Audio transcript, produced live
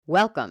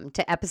Welcome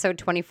to episode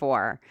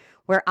 24,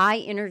 where I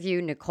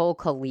interview Nicole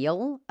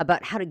Khalil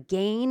about how to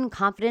gain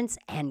confidence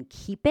and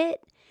keep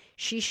it.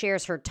 She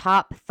shares her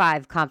top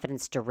 5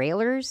 confidence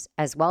derailers,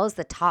 as well as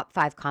the top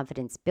 5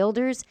 confidence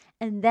builders,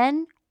 and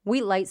then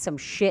we light some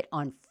shit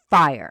on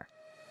fire.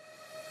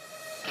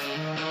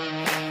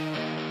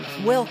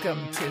 Welcome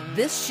to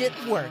This Shit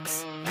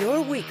Works, your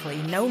weekly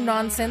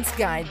no-nonsense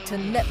guide to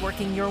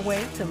networking your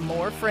way to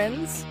more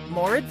friends,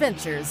 more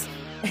adventures,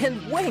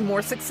 and way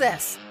more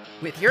success.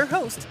 With your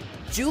host,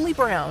 Julie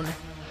Brown.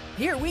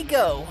 Here we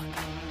go.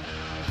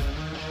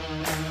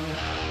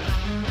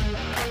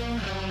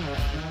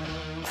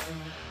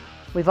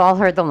 We've all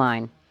heard the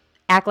line,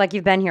 act like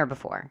you've been here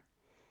before.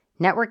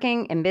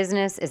 Networking in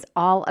business is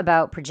all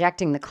about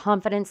projecting the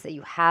confidence that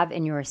you have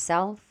in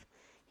yourself,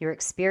 your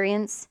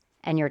experience,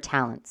 and your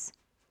talents.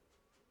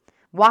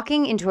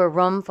 Walking into a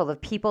room full of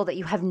people that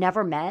you have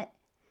never met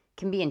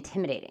can be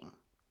intimidating.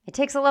 It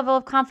takes a level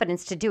of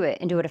confidence to do it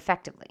and do it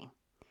effectively.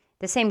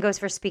 The same goes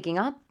for speaking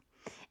up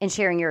and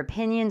sharing your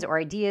opinions or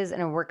ideas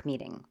in a work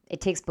meeting. It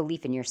takes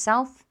belief in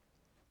yourself.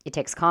 It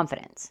takes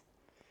confidence.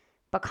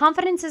 But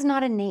confidence is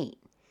not innate.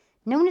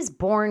 No one is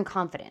born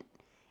confident.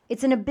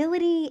 It's an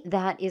ability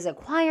that is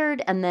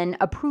acquired and then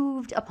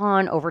improved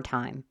upon over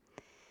time.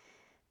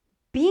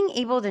 Being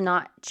able to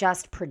not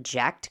just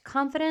project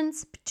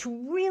confidence, but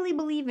to really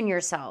believe in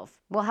yourself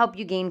will help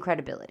you gain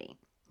credibility.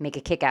 Make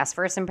a kick-ass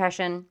first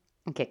impression,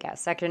 a kick-ass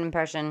second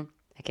impression,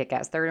 a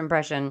kick-ass third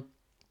impression.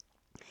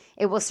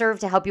 It will serve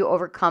to help you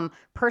overcome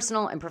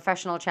personal and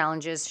professional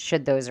challenges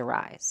should those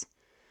arise.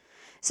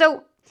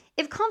 So,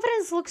 if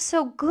confidence looks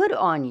so good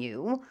on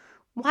you,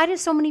 why do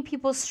so many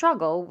people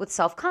struggle with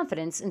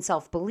self-confidence and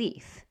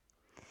self-belief?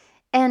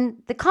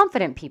 And the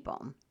confident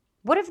people,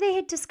 what if they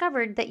had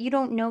discovered that you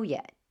don't know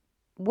yet?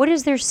 What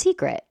is their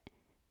secret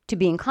to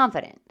being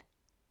confident?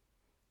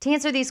 To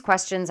answer these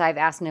questions, I've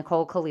asked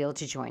Nicole Khalil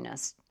to join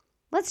us.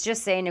 Let's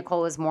just say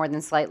Nicole is more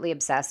than slightly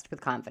obsessed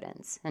with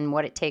confidence and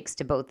what it takes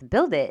to both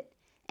build it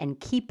and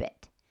keep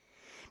it.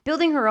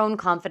 Building her own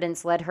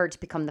confidence led her to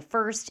become the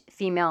first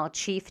female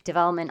chief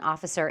development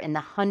officer in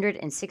the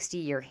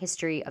 160-year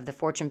history of the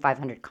Fortune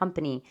 500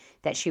 company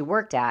that she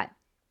worked at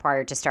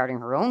prior to starting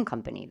her own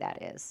company,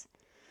 that is.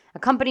 A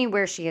company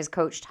where she has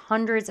coached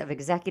hundreds of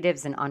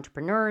executives and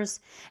entrepreneurs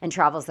and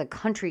travels the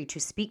country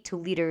to speak to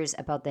leaders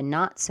about the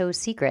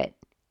not-so-secret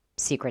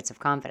secrets of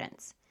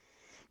confidence.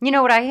 You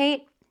know what I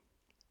hate?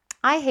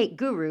 I hate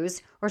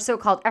gurus or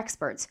so-called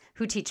experts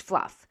who teach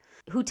fluff,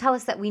 who tell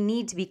us that we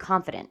need to be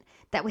confident,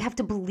 that we have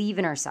to believe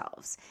in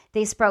ourselves.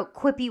 They sprout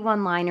quippy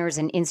one-liners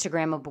and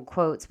Instagrammable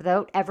quotes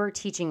without ever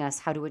teaching us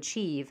how to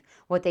achieve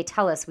what they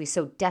tell us we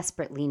so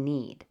desperately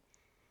need.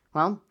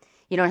 Well,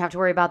 you don't have to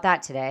worry about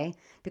that today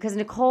because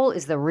Nicole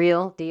is the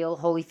real deal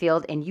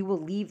Holyfield, and you will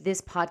leave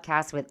this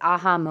podcast with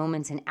aha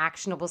moments and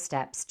actionable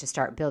steps to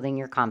start building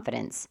your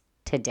confidence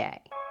today.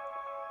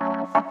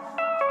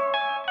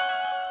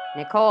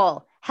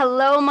 Nicole,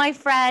 hello, my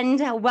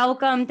friend.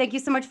 Welcome. Thank you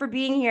so much for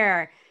being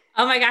here.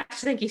 Oh my gosh,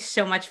 thank you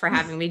so much for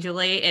having me,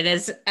 Julie. It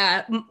is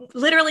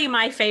literally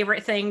my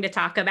favorite thing to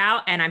talk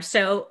about, and I'm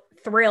so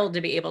thrilled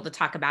to be able to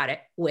talk about it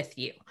with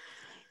you.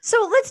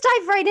 So let's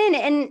dive right in.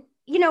 And,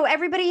 you know,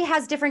 everybody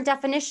has different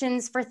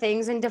definitions for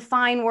things and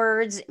define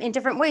words in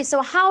different ways.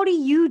 So how do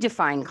you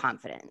define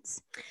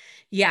confidence?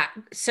 Yeah,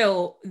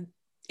 so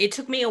it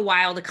took me a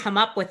while to come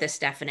up with this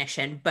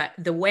definition, but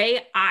the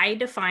way I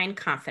define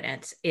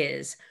confidence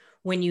is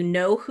when you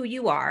know who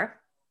you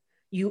are,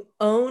 you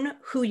own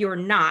who you're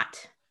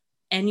not,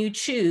 and you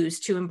choose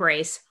to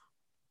embrace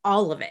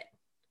all of it.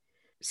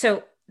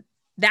 So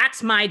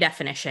that's my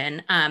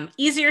definition.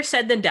 Easier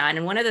said than done.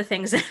 And one of the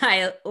things that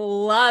I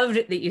loved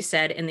that you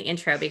said in the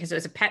intro, because it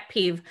was a pet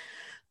peeve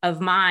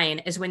of mine,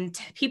 is when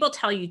people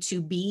tell you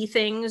to be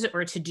things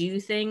or to do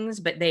things,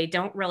 but they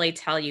don't really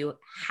tell you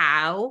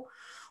how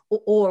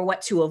or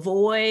what to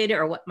avoid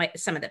or what might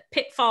some of the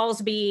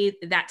pitfalls be,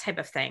 that type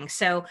of thing.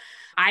 So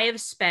I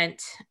have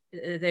spent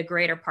the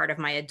greater part of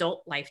my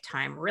adult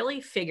lifetime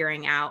really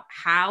figuring out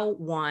how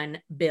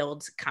one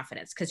builds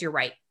confidence. Because you're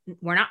right,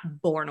 we're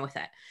not born with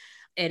it.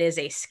 It is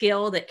a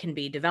skill that can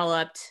be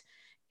developed.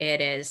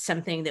 It is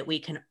something that we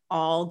can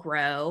all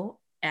grow.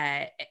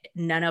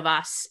 None of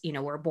us,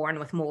 we're born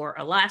with more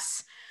or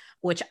less,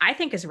 which I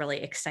think is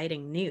really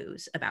exciting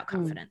news about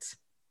confidence.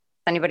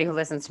 Anybody who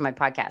listens to my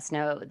podcast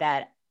know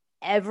that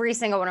every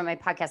single one of my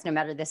podcasts, no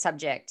matter the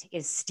subject,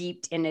 is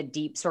steeped in a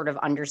deep sort of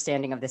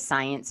understanding of the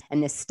science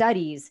and the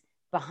studies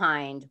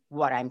behind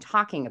what I'm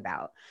talking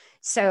about.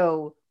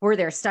 So were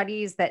there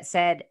studies that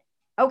said,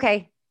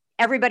 okay,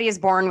 everybody is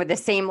born with the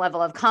same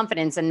level of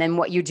confidence, and then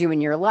what you do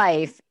in your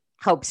life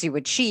helps you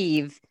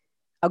achieve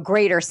a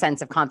greater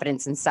sense of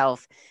confidence in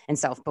self and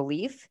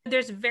self-belief?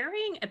 There's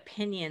varying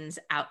opinions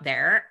out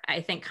there.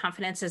 I think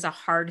confidence is a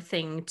hard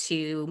thing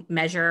to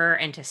measure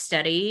and to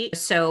study.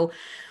 So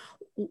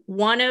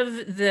one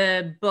of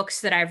the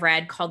books that I've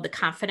read called The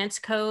Confidence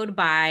Code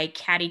by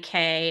Katty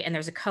Kay, and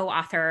there's a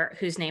co-author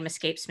whose name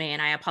escapes me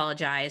and I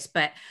apologize,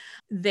 but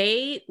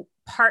they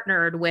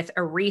partnered with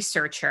a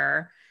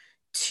researcher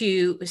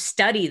to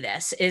study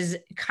this. Is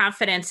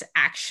confidence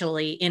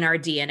actually in our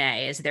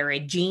DNA? Is there a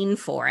gene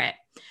for it?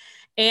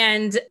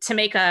 And to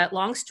make a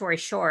long story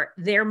short,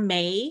 there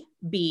may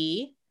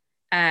be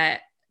a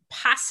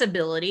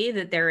possibility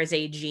that there is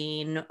a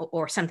gene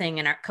or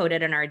something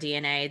coded in our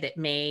DNA that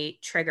may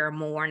trigger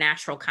more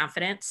natural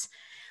confidence.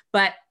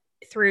 But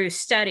through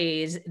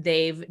studies,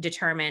 they've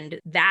determined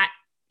that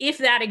if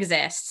that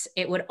exists,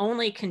 it would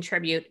only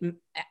contribute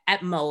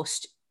at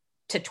most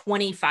to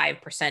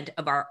 25%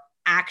 of our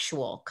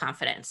actual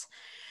confidence.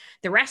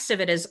 The rest of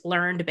it is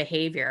learned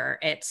behavior.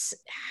 It's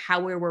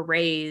how we were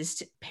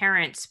raised,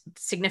 parents,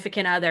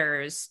 significant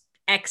others,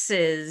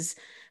 exes,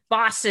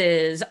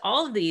 bosses.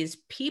 All of these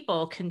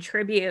people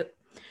contribute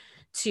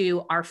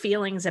to our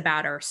feelings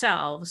about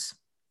ourselves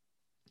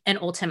and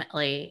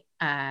ultimately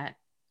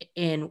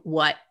in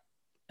what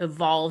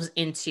evolves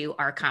into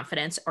our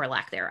confidence or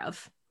lack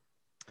thereof.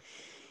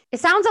 It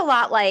sounds a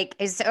lot like,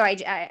 so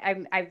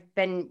I've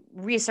been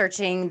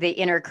researching the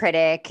inner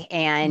critic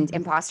and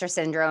imposter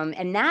syndrome,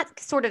 and that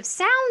sort of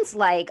sounds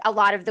like a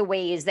lot of the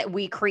ways that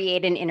we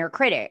create an inner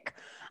critic.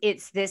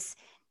 It's this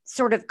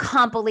sort of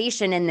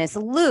compilation in this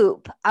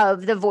loop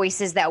of the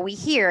voices that we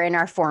hear in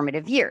our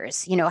formative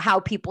years, how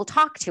people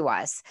talk to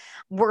us.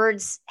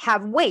 Words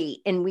have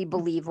weight, and we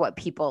believe what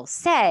people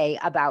say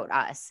about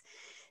us.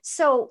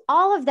 So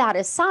all of that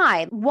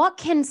aside, what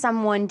can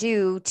someone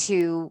do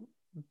to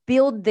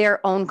build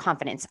their own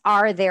confidence?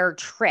 Are there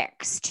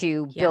tricks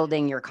to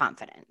building your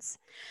confidence?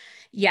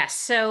 Yes.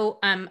 So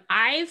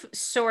I've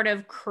sort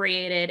of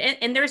created,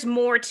 and there's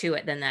more to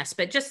it than this,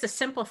 but just the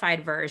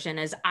simplified version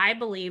is I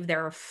believe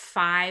there are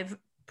 5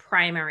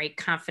 primary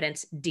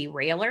confidence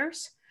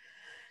derailers,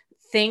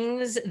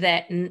 things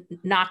that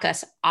knock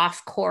us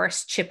off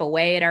course, chip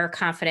away at our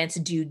confidence,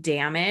 do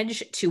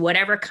damage to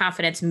whatever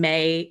confidence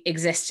may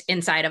exist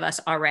inside of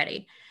us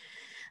already.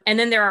 And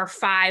then there are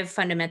 5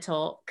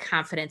 fundamental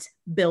confidence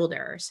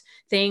builders,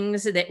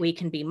 things that we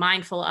can be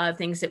mindful of,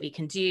 things that we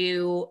can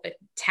do,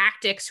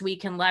 tactics we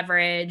can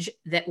leverage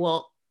that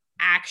will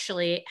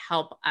actually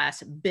help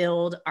us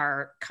build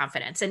our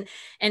confidence.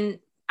 And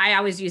I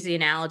always use the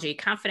analogy,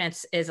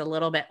 confidence is a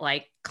little bit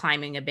like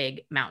climbing a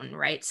big mountain,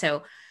 right?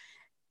 So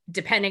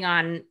depending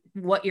on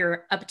what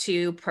you're up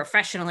to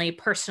professionally,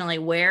 personally,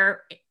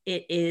 where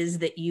it is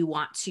that you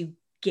want to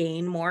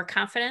gain more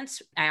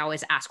confidence, I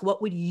always ask,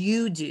 what would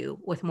you do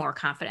with more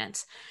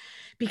confidence?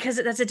 Because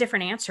that's a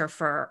different answer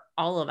for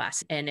all of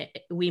us. And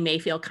we may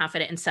feel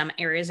confident in some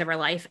areas of our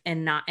life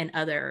and not in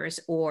others,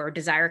 or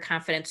desire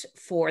confidence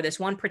for this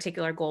one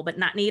particular goal, but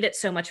not need it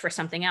so much for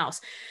something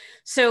else.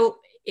 So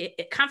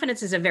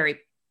confidence is a very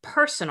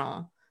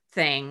personal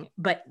thing,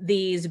 but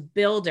these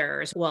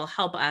builders will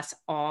help us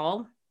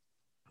all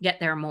get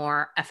there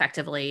more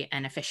effectively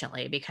and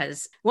efficiently,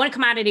 because one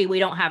commodity we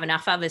don't have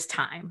enough of is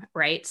time,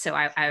 right? So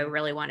I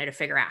really wanted to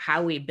figure out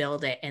how we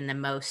build it in the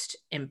most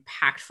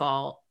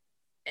impactful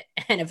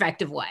and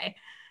effective way.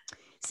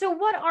 So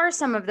what are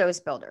some of those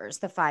builders,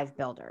 the 5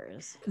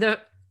 builders? The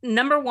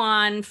number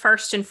one,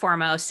 first and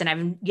foremost, and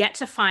I've yet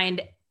to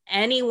find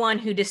anyone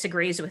who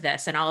disagrees with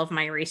this in all of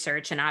my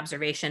research and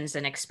observations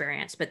and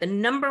experience, but the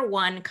number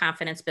one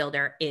confidence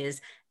builder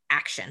is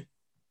action.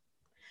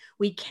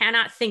 We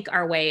cannot think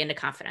our way into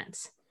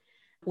confidence.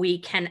 We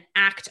can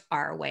act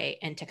our way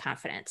into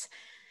confidence.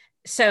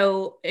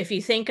 So if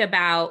you think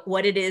about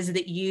what it is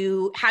that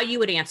how you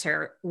would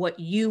answer what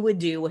you would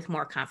do with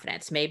more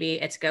confidence, maybe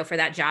it's go for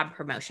that job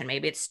promotion.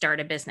 Maybe it's start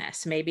a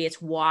business. Maybe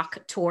it's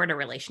walk toward a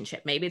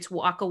relationship. Maybe it's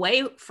walk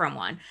away from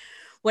one.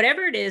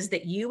 Whatever it is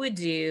that you would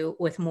do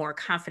with more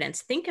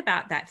confidence, think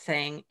about that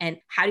thing.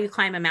 And how do you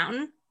climb a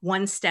mountain?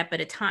 One step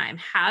at a time.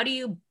 How do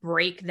you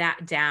break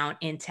that down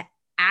into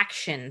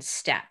action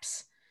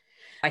steps?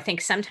 I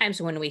think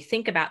sometimes when we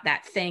think about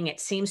that thing,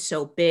 it seems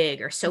so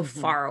big or so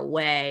far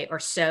away or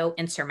so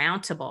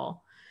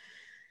insurmountable.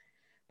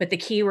 But the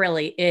key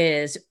really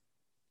is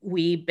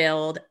we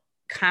build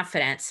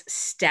confidence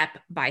step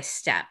by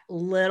step.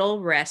 Little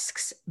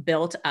risks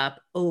built up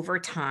over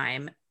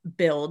time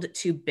build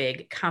to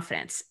big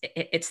confidence.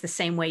 It's the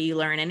same way you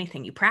learn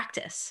anything, you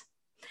practice.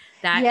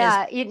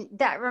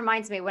 That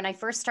reminds me, when I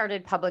first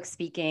started public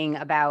speaking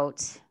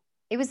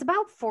it was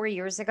about 4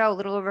 years ago, a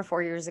little over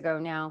 4 years ago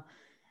now.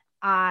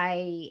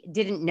 I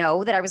didn't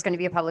know that I was going to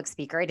be a public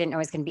speaker. I didn't know I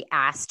was going to be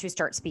asked to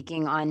start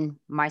speaking on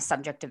my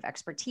subject of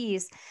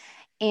expertise.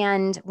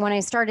 And when I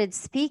started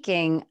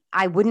speaking,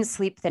 I wouldn't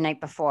sleep the night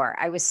before.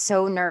 I was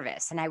so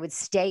nervous, and I would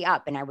stay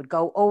up and I would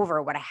go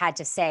over what I had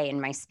to say in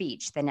my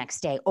speech the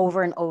next day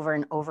over and over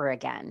and over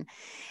again.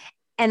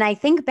 And I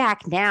think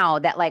back now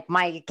that like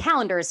my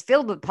calendar is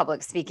filled with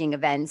public speaking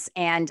events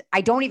and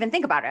I don't even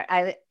think about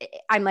it.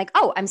 I'm like,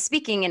 oh, I'm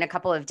speaking in a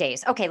couple of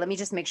days. Okay, let me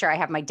just make sure I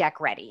have my deck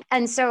ready.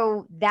 And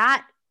so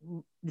that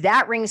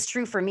rings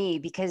true for me,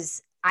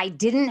 because I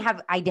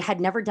had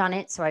never done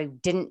it. So I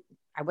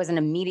wasn't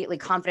immediately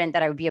confident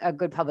that I would be a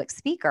good public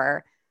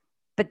speaker.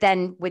 But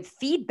then with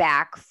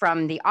feedback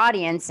from the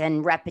audience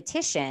and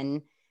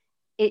repetition,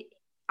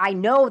 I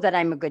know that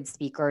I'm a good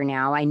speaker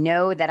now. I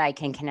know that I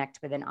can connect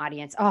with an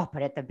audience. Oh,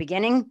 but at the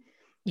beginning.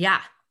 Yeah.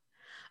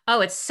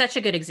 Oh, it's such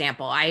a good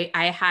example. I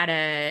had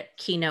a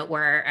keynote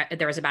where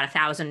there was about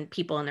 1,000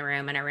 people in the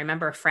room. And I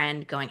remember a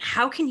friend going,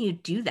 how can you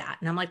do that?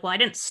 And I'm like, well, I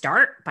didn't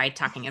start by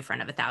talking in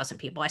front of 1,000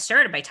 people. I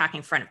started by talking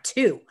in front of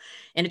two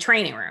in a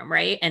training room.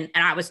 Right. And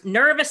I was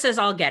nervous as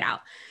all get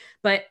out.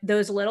 But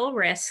those little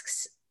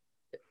risks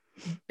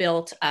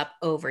built up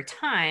over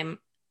time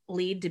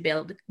lead to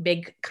build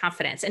big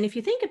confidence. And if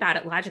you think about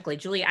it logically,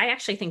 Julie, I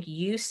actually think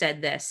you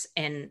said this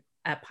in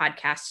a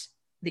podcast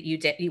that you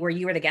did, where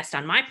you were the guest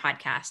on my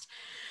podcast,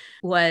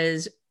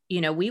 was,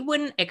 we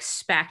wouldn't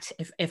expect,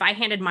 if I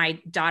handed my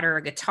daughter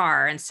a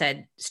guitar and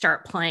said,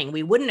 start playing,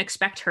 we wouldn't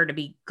expect her to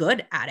be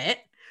good at it,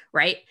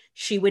 right?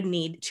 She would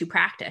need to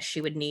practice. She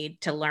would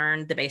need to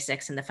learn the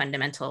basics and the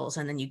fundamentals,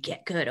 and then you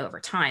get good over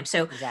time.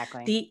 So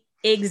Exactly. the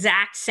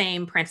exact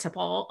same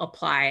principle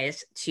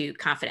applies to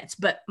confidence.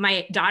 But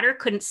my daughter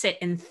couldn't sit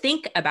and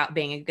think about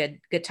being a good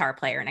guitar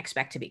player and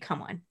expect to become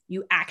one.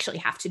 You actually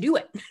have to do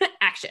it.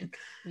 Action.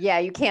 Yeah,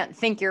 you can't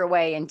think your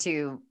way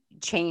into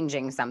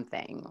changing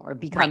something or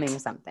becoming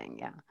Right. something.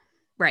 Yeah.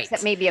 Right.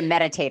 Except maybe a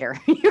meditator.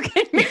 You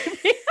can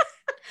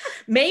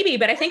Maybe,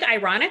 but I think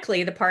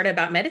ironically, the part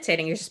about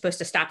meditating, you're supposed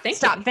to stop thinking.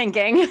 stop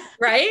thinking.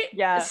 Right?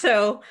 Yeah.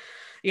 So,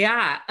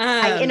 yeah.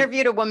 I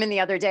interviewed a woman the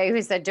other day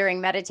who said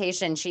during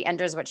meditation, she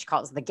enters what she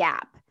calls the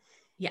gap.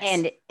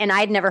 Yes. And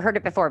I'd never heard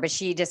it before, but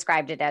she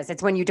described it as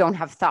it's when you don't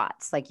have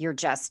thoughts, like you're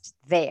just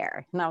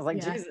there. And I was like,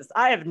 Yeah. Jesus,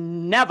 I have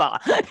never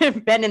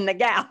been in the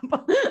gap.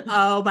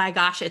 Oh my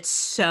gosh, it's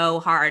so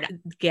hard.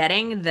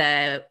 Getting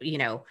the,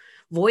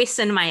 voice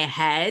in my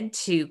head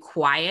to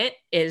quiet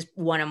is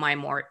one of my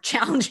more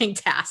challenging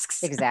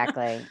tasks.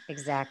 Exactly.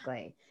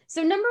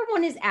 So number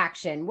one is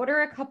action. What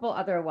are a couple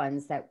other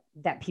ones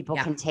that people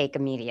Yeah. can take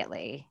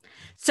immediately?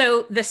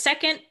 So the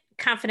second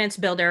confidence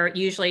builder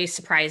usually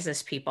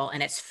surprises people,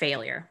 and it's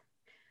failure.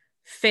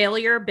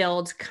 Failure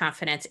builds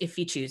confidence if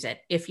you choose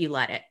it, if you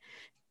let it,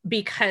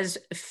 because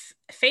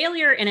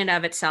failure in and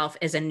of itself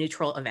is a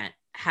neutral event.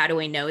 How do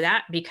we know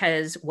that?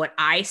 Because what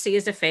I see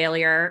as a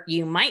failure,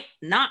 you might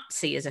not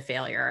see as a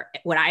failure.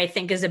 What I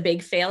think is a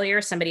big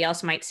failure, somebody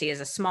else might see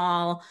as a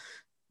small,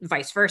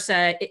 vice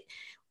versa.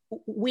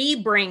 We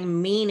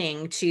bring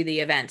meaning to the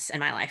events in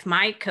my life.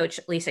 My coach,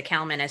 Lisa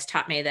Kalman, has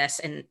taught me this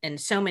in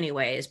so many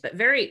ways, but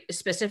very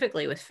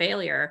specifically with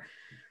failure,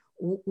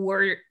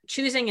 we're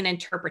choosing an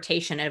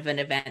interpretation of an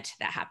event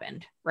that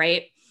happened,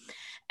 right?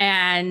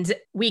 And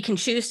we can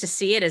choose to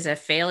see it as a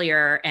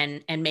failure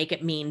and make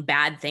it mean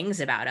bad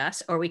things about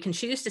us, or we can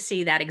choose to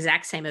see that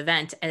exact same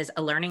event as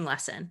a learning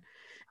lesson,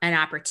 an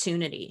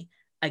opportunity,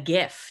 a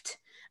gift.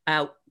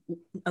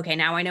 Okay,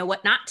 now I know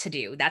what not to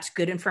do. That's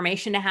good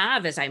information to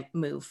have as I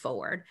move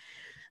forward.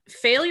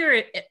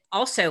 Failure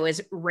also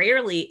is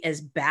rarely as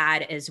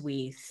bad as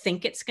we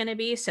think it's going to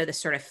be. So the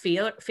sort of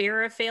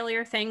fear of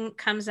failure thing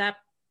comes up.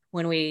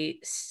 When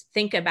we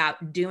think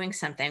about doing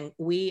something,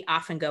 we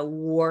often go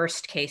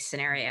worst case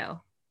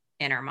scenario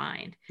in our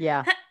mind.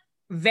 Yeah,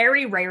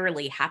 Very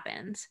rarely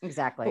happens.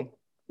 exactly.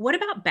 What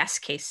about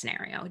best case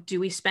scenario? Do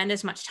we spend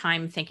as much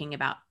time thinking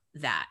about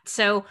that?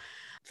 So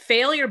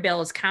failure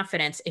builds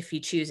confidence if you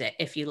choose it,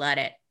 if you let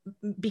it,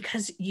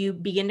 because you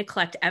begin to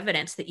collect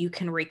evidence that you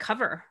can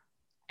recover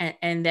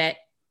and that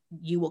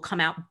you will come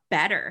out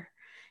better,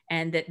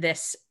 and that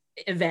this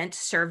event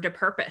served a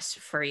purpose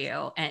for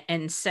you.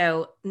 And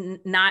so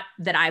not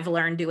that I've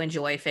learned to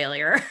enjoy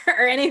failure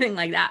or anything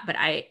like that, but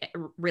I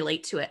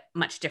relate to it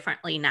much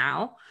differently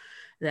now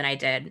than I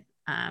did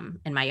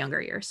in my younger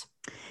years.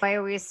 I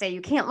always say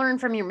you can't learn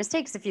from your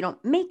mistakes if you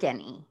don't make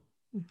any.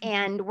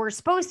 And we're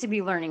supposed to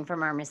be learning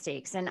from our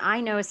mistakes. And I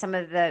know some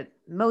of the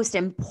most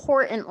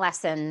important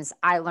lessons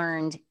I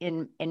learned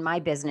in my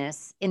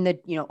business in the,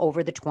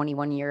 over the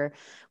 21-year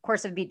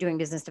course of doing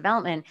business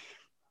development.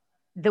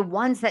 The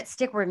ones that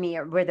stick with me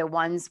were the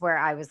ones where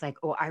I was like,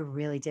 oh, I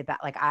really did bad.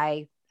 Like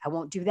I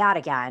won't do that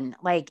again.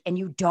 Like, and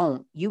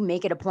you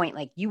make it a point,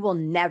 like you will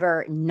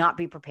never not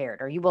be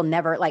prepared, or you will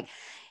never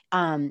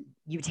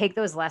you take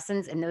those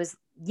lessons and those,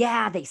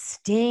 they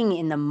sting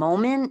in the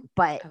moment,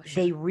 but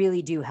they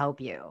really do help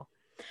you.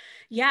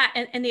 Yeah.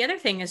 And the other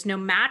thing is, no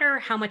matter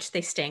how much they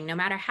sting, no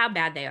matter how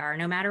bad they are,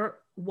 no matter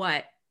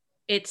what,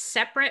 it's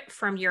separate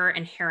from your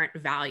inherent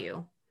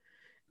value.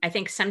 I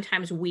think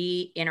sometimes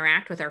we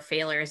interact with our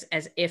failures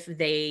as if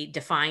they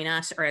define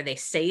us or they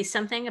say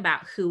something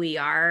about who we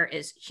are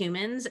as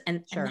humans.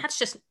 And that's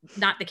just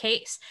not the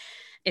case.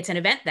 It's an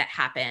event that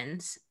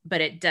happens, but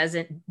it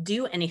doesn't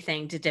do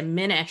anything to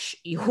diminish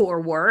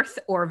your worth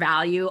or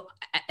value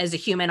as a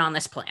human on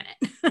this planet.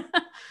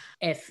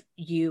 If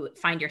you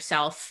find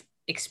yourself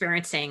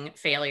experiencing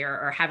failure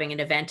or having an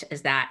event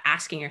as that,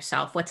 asking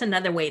yourself, what's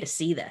another way to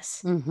see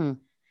this? Mm-hmm.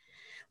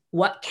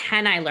 What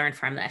can I learn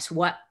from this?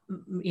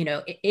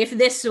 If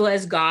this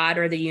was God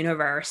or the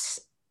universe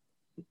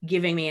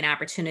giving me an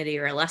opportunity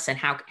or a lesson,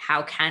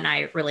 how can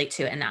I relate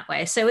to it in that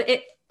way? So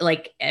it,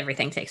 like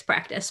everything, takes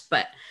practice,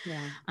 but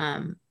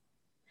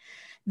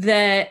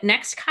the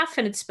next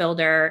confidence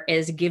builder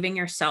is giving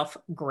yourself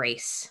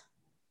grace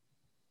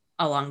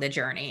along the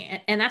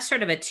journey. And that's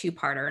sort of a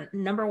two-parter.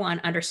 Number one,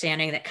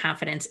 understanding that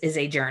confidence is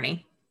a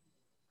journey.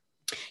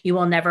 You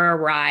will never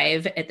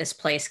arrive at this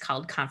place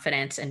called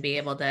confidence and be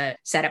able to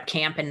set up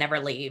camp and never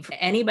leave.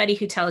 Anybody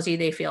who tells you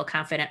they feel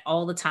confident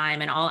all the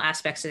time in all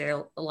aspects of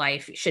their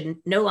life should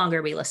no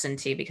longer be listened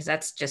to, because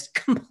that's just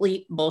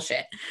complete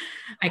bullshit.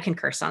 I can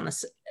curse on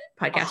this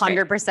podcast.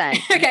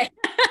 100%. Okay.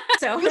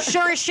 So you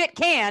sure as shit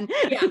can.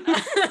 Yeah,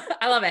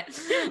 I love it.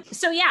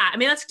 So yeah, I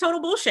mean, that's total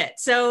bullshit.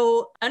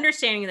 So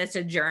understanding that's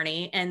a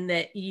journey, and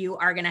that you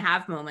are going to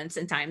have moments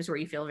and times where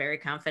you feel very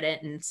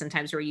confident and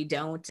sometimes where you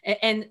don't.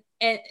 And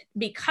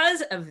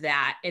because of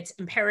that, it's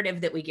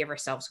imperative that we give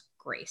ourselves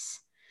grace.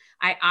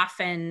 I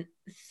often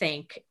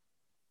think,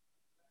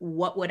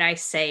 what would I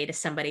say to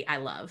somebody I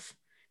love?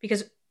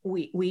 Because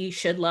we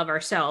should love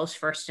ourselves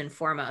first and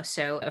foremost.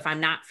 So if I'm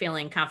not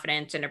feeling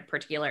confident in a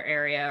particular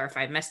area, or if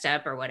I've messed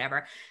up or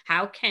whatever,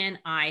 how can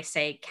I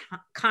say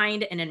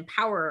kind and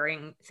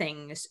empowering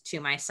things to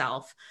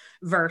myself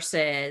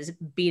versus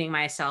beating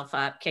myself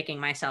up,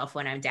 kicking myself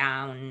when I'm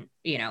down,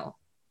 you know,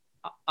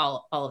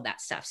 all of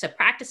that stuff. So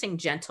practicing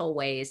gentle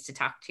ways to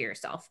talk to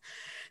yourself.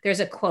 There's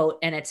a quote,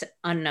 and it's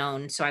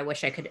unknown, so I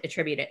wish I could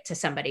attribute it to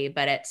somebody,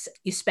 but it's,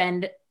 you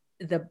spend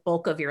the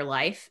bulk of your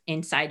life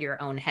inside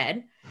your own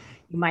head.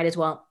 You might as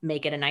well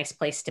make it a nice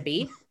place to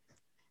be.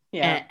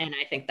 Yeah. And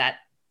I think that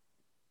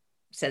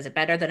says it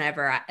better than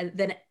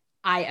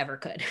I ever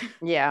could.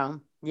 Yeah.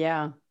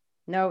 Yeah.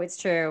 No, it's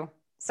true.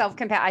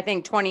 Self-compassion. I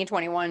think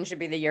 2021 should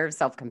be the year of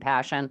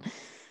self-compassion.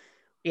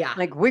 Yeah.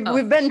 Like we've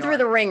been through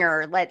the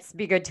ringer. Let's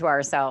be good to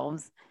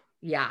ourselves.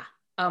 Yeah.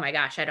 Oh my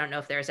gosh. I don't know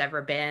if there's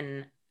ever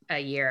been a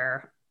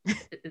year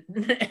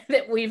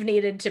that we've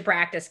needed to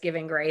practice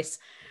giving grace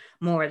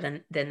more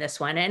than this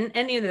one.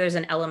 And you know, there's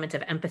an element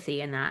of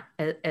empathy in that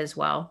as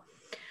well.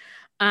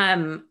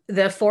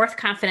 The fourth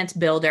confidence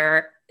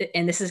builder,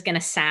 and this is going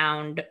to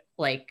sound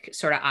like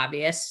sort of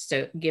obvious,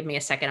 so give me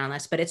a second on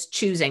this, but it's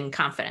choosing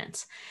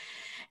confidence.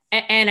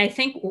 And I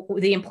think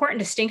the important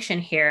distinction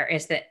here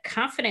is that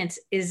confidence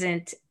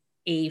isn't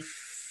a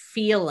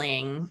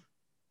feeling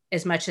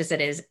as much as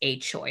it is a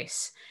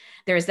choice.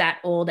 There's that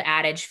old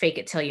adage, fake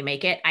it till you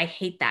make it. I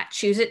hate that.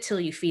 Choose it till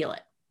you feel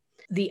it.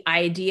 The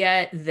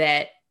idea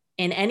that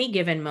in any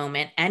given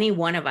moment, any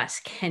one of us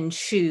can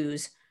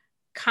choose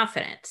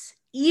confidence,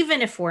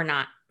 even if we're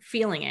not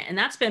feeling it. And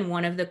that's been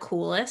one of the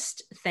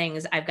coolest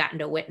things I've gotten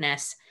to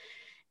witness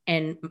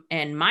in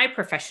my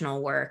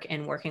professional work,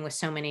 and working with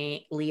so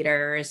many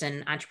leaders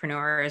and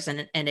entrepreneurs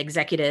and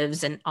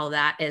executives and all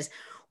that, is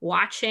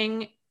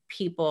watching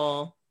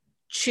people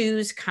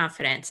choose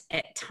confidence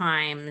at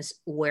times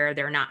where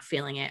they're not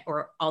feeling it,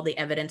 or all the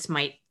evidence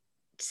might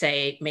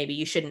say maybe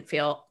you shouldn't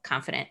feel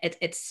confident.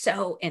 It's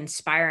so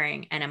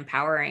inspiring and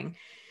empowering.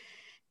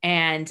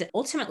 And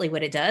ultimately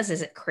what it does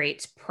is it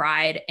creates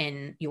pride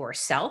in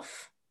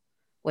yourself,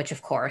 which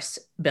of course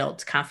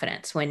builds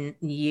confidence. When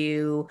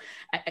you,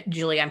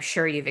 Julie, I'm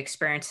sure you've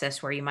experienced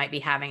this, where you might be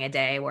having a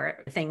day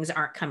where things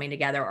aren't coming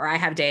together, or I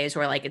have days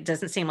where like, it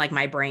doesn't seem like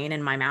my brain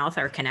and my mouth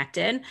are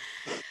connected.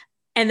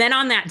 And then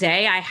on that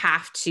day, I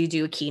have to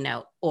do a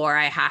keynote, or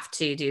I have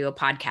to do a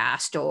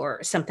podcast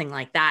or something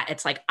like that.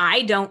 It's like,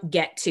 I don't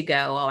get to go,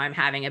 oh, I'm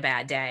having a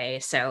bad day,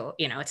 so,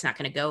 you know, it's not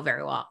going to go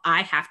very well.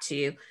 I have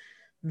to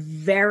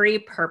very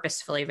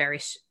purposefully, very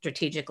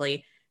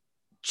strategically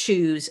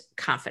choose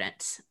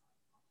confidence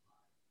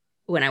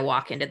when I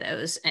walk into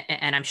those.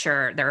 And I'm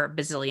sure there are a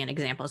bazillion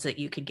examples that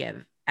you could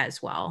give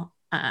as well.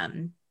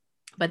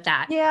 But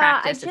that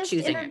practice of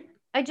choosing it.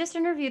 I just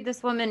interviewed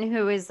this woman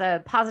who is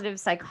a positive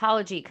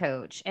psychology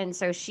coach. And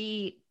so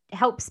she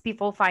helps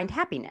people find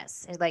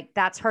happiness. Like,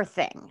 that's her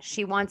thing.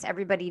 She wants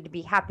everybody to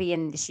be happy.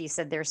 And she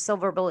said there's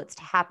silver bullets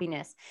to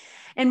happiness.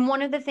 And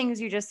one of the things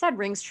you just said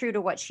rings true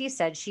to what she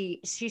said. She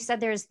said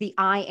there's the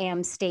I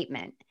am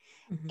statement.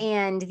 Mm-hmm.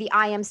 And the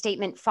I am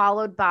statement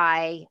followed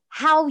by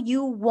how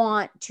you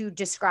want to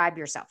describe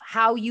yourself,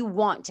 how you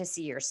want to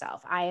see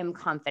yourself. I am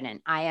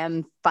confident. I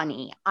am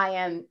funny. I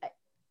am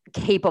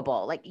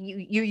capable. Like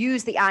you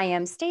use the I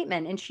am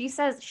statement. And she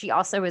says she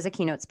also is a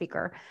keynote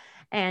speaker.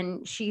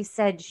 And she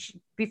said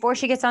before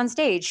she gets on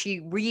stage,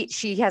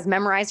 she has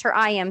memorized her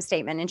I am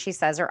statement, and she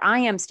says her I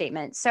am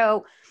statement.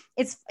 So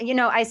it's, you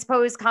know, I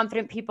suppose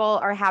confident people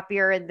are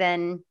happier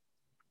than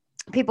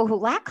people who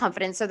lack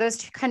confidence. So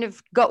those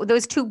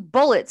those two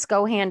bullets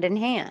go hand in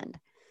hand.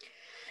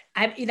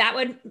 That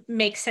would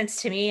make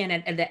sense to me.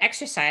 And the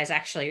exercise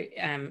actually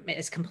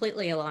is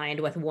completely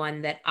aligned with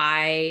one that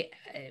I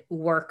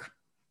work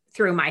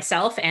through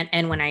myself.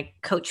 And when I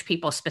coach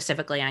people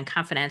specifically on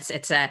confidence,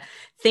 it's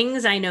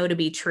things I know to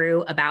be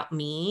true about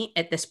me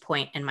at this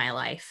point in my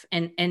life.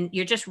 And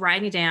you're just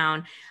writing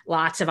down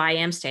lots of I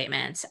am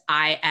statements.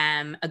 I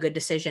am a good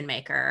decision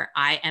maker.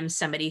 I am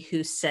somebody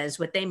who says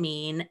what they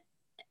mean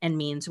and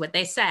means what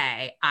they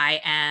say. I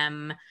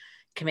am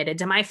committed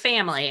to my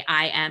family.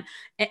 I am,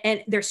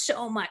 and there's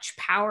so much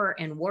power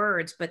in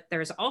words, but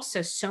there's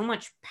also so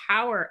much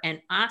power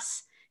in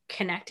us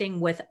connecting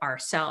with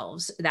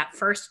ourselves. That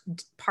first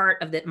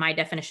part of my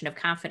definition of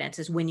confidence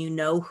is when you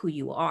know who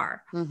you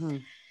are. Mm-hmm.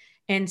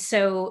 And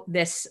so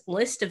this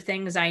list of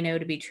things I know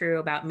to be true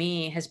about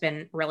me has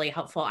been really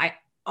helpful. I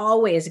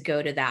always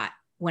go to that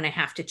when I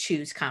have to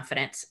choose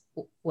confidence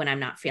when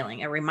I'm not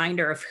feeling, a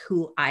reminder of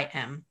who I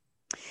am.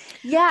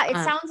 Yeah, it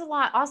sounds a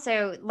lot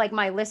also like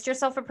my list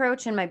yourself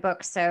approach in my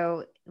book.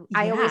 So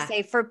I always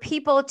say for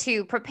people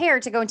to prepare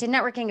to go into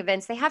networking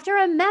events, they have to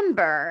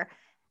remember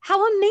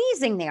how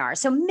amazing they are.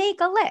 So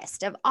make a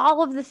list of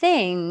all of the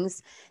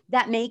things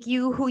that make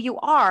you who you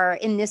are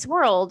in this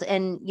world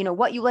and, you know,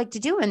 what you like to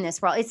do in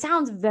this world. It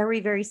sounds very,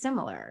 very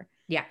similar.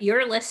 Yeah,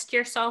 your list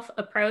yourself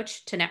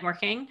approach to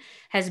networking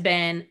has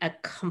been a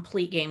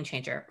complete game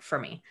changer for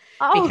me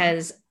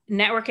because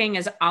networking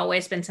has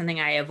always been something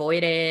I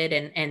avoided,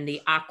 and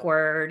the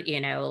awkward, you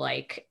know,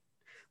 like,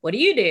 what do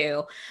you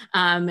do?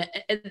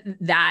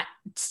 That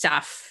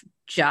stuff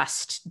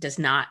just does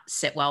not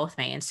sit well with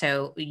me. And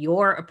so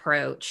your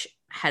approach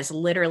has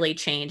literally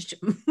changed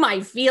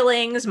my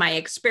feelings, my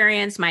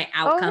experience, my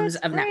outcomes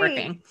of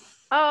networking.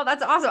 Oh,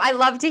 that's awesome. I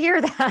love to hear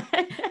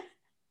that.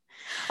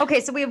 Okay,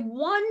 so we have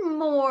one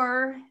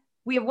more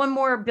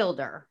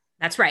builder.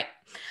 That's right.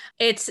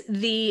 It's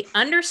the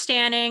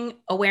understanding,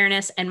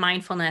 awareness, and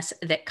mindfulness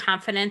that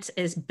confidence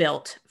is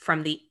built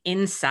from the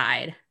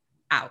inside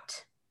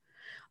out.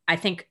 I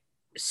think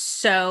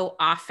so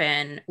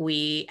often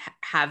we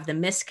have the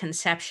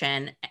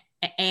misconception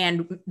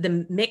and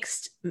the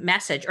mixed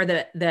message, or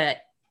the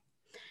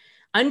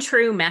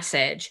untrue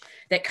message,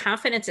 that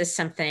confidence is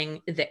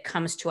something that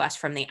comes to us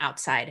from the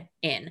outside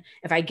in.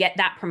 If I get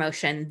that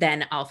promotion,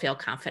 then I'll feel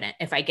confident.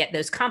 If I get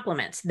those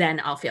compliments, then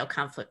I'll feel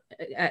confident.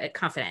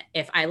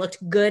 If I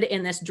looked good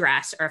in this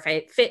dress, or if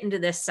I fit into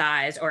this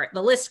size, or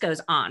the list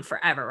goes on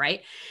forever,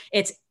 right?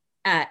 It's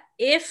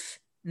if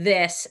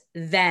this,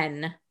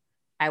 then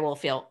I will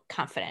feel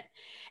confident.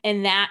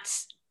 And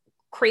that's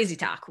crazy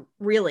talk,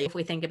 really, if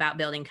we think about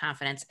building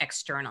confidence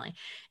externally.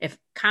 If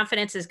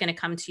confidence is going to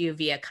come to you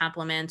via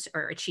compliments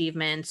or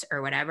achievements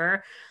or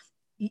whatever,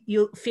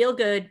 you feel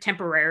good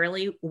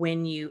temporarily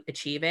when you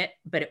achieve it,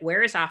 but it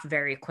wears off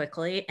very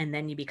quickly. And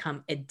then you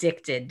become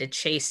addicted to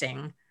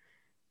chasing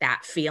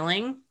that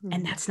feeling. Mm-hmm.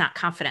 And that's not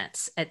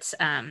confidence. It's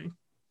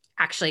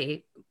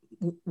actually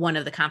one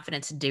of the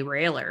confidence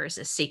derailers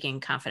is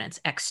seeking confidence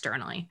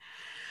externally.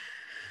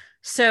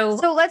 So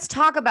let's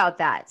talk about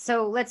that.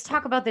 So let's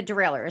talk about the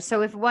derailers.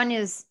 So if one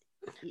is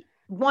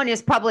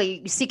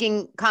probably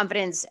seeking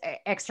confidence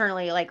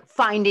externally, like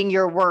finding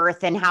your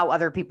worth and how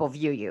other people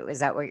view you. Is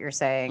that what you're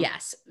saying?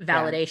 Yes.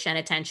 Validation,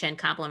 attention,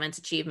 compliments,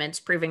 achievements,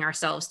 proving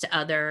ourselves to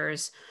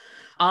others,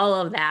 all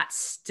of that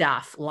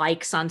stuff,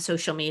 likes on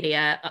social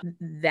media.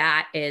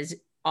 That is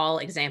all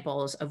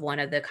examples of one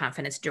of the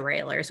confidence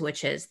derailers,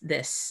 which is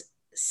this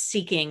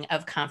seeking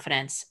of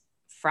confidence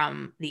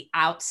from the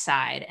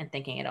outside and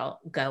thinking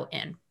it'll go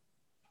in.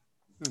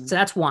 Mm-hmm. So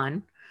that's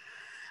one.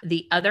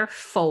 The other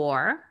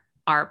four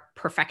are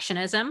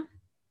perfectionism.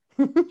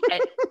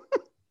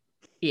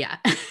 Yeah.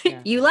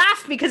 You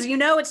laugh because you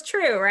know it's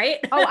true, right?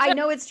 Oh, I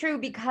know it's true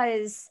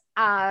because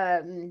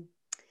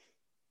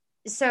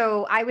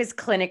so I was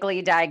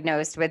clinically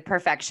diagnosed with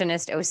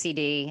perfectionist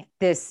OCD.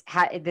 This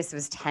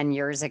was 10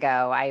 years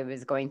ago. I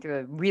was going through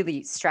a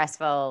really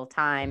stressful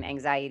time,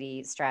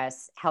 anxiety,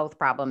 stress, health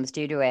problems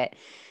due to it.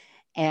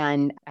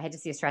 And I had to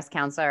see a stress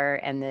counselor,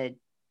 and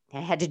I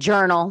had to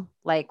journal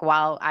like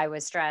while I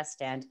was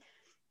stressed, and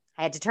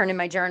I had to turn in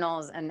my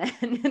journals. And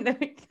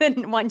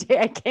then one day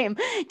I came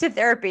to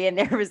therapy, and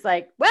there was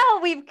like,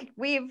 well,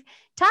 we've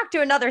talked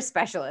to another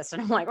specialist.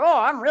 And I'm like,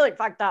 oh, I'm really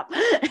fucked up.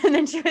 And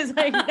then she was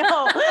like,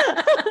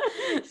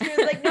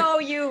 no,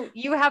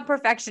 you have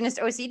perfectionist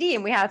OCD,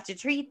 and we have to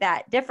treat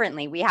that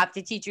differently. We have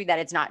to teach you that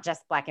it's not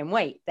just black and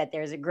white, that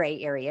there's a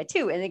gray area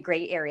too. And the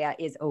gray area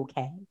is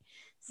okay.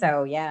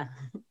 So, yeah.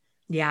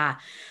 Yeah.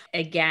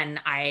 Again,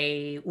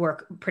 I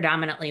work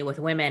predominantly with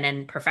women,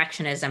 and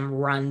perfectionism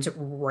runs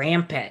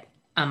rampant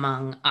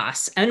among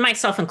us, and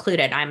myself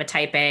included. I'm a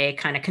type A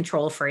kind of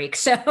control freak.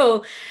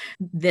 So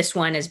this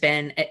one has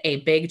been a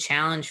big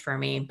challenge for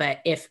me. But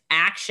if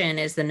action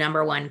is the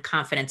number one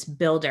confidence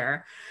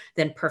builder,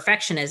 then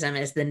perfectionism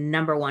is the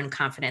number one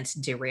confidence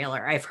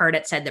derailer. I've heard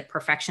it said that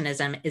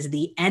perfectionism is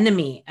the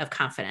enemy of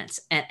confidence.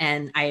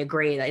 And I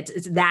agree that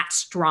it's that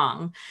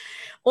strong.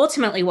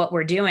 Ultimately, what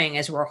we're doing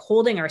is we're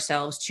holding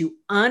ourselves to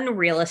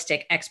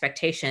unrealistic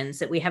expectations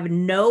that we have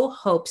no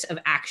hopes of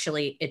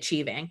actually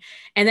achieving.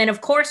 And then, of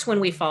course, when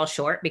we fall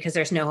short because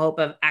there's no hope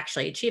of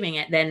actually achieving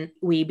it, then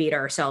we beat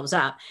ourselves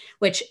up,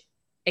 which,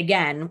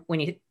 again, when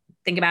you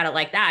think about it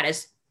like that,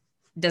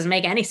 doesn't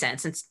make any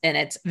sense. And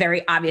it's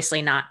very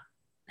obviously not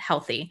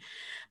healthy.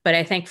 But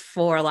I think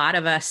for a lot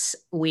of us,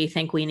 we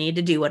think we need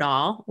to do it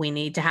all. We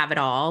need to have it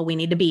all. We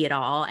need to be it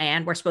all.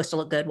 And we're supposed to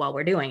look good while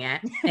we're doing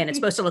it. And it's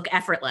supposed to look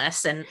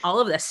effortless and all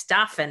of this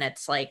stuff. And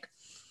it's like,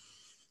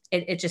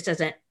 it just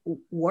doesn't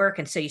work.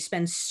 And so you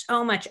spend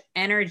so much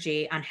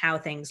energy on how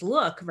things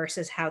look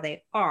versus how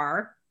they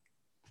are.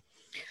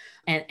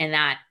 And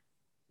that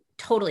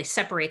totally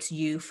separates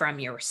you from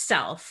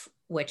yourself,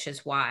 which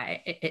is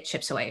why it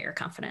chips away your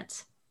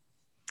confidence.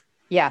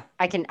 Yeah,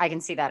 I can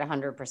see that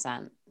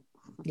 100%.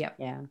 Yep.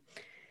 Yeah.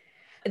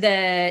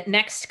 The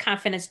next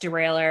confidence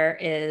derailer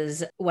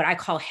is what I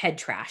call head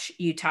trash.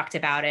 You talked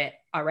about it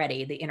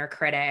already, the inner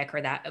critic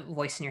or that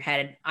voice in your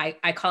head.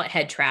 I call it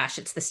head trash.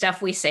 It's the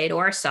stuff we say to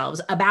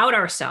ourselves about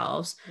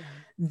ourselves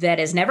that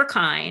is never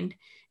kind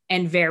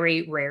and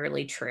very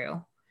rarely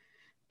true.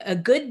 A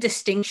good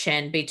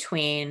distinction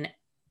between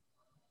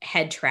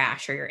head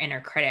trash or your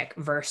inner critic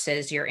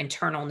versus your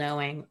internal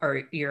knowing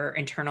or your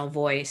internal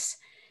voice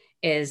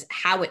is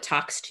how it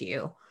talks to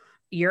you.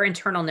 Your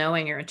internal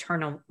knowing, your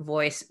internal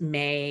voice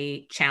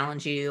may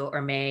challenge you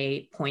or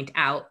may point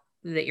out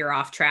that you're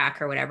off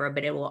track or whatever,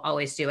 but it will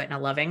always do it in a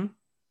loving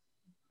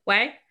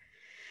way.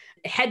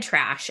 Head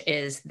trash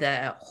is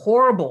the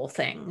horrible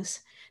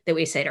things that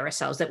we say to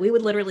ourselves that we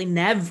would literally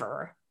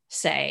never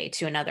say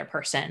to another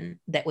person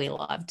that we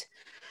loved.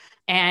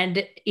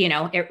 And,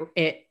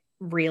 it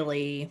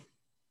really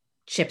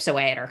chips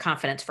away at our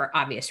confidence for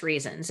obvious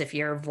reasons. If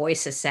your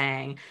voice is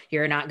saying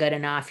you're not good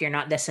enough, you're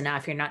not this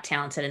enough, you're not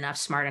talented enough,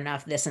 smart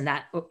enough, this and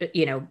that,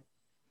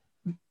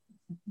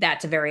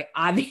 that's a very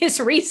obvious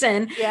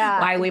reason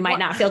why we might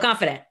not feel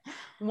confident.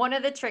 One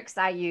of the tricks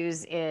I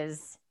use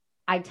is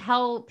I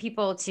tell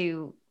people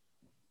to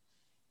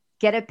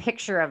get a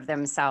picture of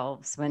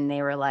themselves when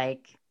they were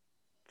like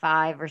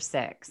 5 or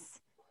 6.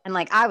 And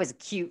like, I was a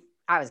cute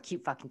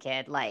fucking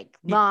kid, like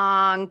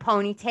long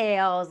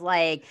ponytails,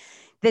 like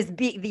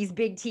these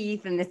big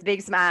teeth and this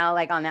big smile,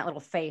 like on that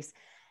little face.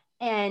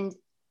 And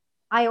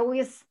I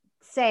always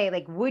say,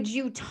 like, would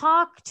you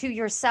talk to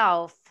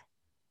yourself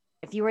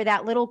if you were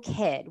that little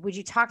kid? Would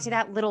you talk to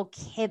that little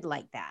kid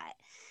like that?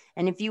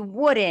 And if you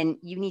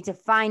wouldn't, you need to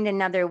find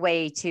another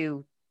way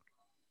to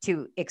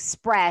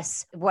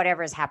express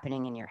whatever is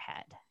happening in your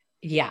head.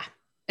 Yeah.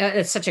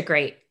 It's such a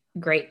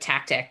great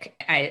tactic.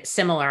 I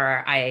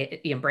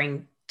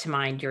bring to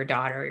mind your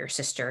daughter, your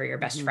sister, your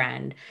best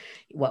friend.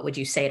 What would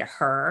you say to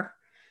her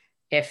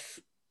if,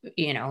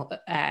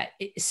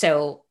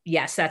 so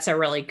yes, that's a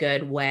really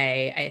good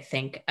way, I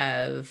think,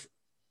 of,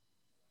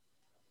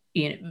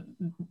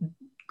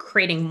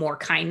 creating more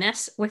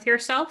kindness with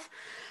yourself.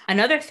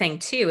 Another thing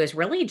too, is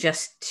really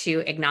just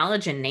to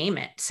acknowledge and name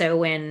it. So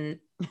when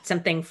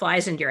something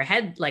flies into your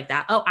head like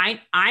that, oh,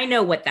 I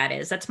know what that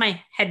is. That's my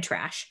head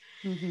trash.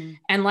 Mm-hmm.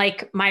 And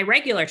like my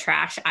regular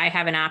trash, I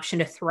have an option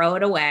to throw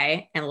it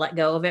away and let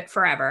go of it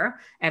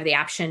forever. I have the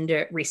option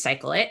to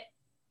recycle it,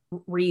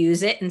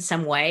 reuse it in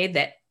some way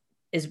that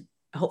is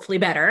hopefully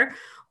better,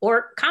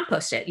 or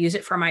compost it, use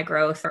it for my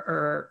growth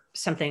or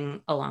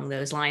something along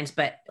those lines.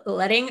 But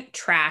letting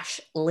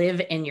trash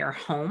live in your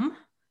home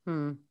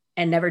and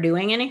never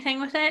doing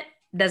anything with it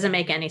doesn't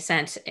make any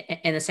sense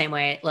in the same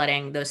way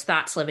letting those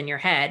thoughts live in your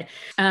head.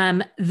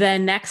 The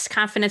next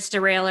confidence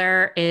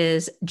derailer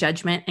is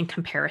judgment and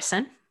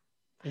comparison.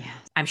 Yeah.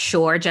 I'm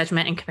sure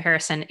judgment and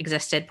comparison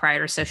existed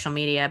prior to social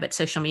media, but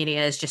social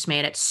media has just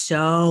made it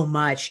so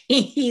much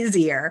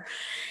easier.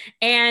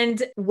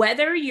 And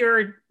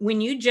when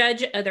you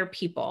judge other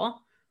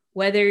people,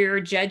 whether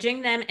you're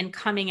judging them and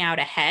coming out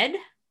ahead,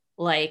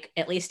 like,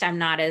 at least I'm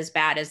not as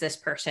bad as this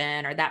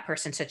person, or that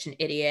person's such an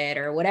idiot,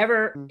 or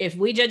whatever. If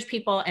we judge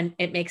people and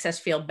it makes us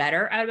feel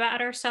better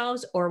about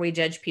ourselves, or we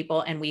judge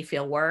people and we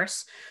feel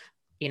worse,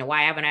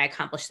 why haven't I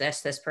accomplished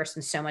this? This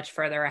person's so much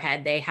further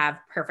ahead. They have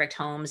perfect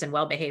homes and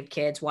well-behaved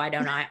kids. Why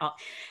don't I?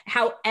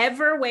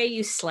 However way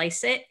you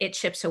slice it, it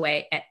chips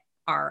away at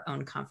our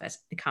own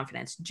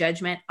confidence.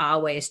 Judgment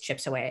always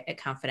chips away at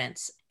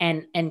confidence,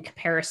 and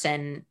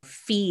comparison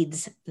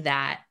feeds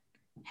that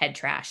head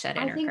trash, that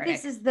inner critic. I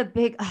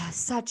think this is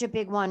such a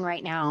big one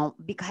right now,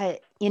 because,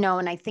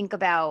 and I think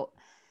about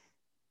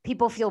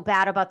people feel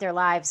bad about their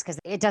lives because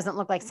it doesn't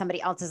look like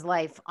somebody else's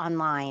life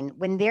online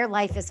when their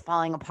life is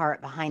falling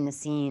apart behind the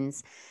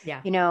scenes.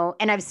 Yeah.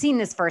 And I've seen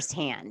this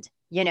firsthand,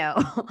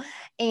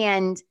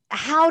 and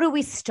how do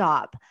we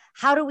stop?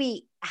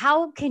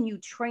 How can you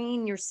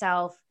train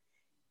yourself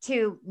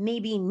to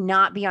maybe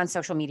not be on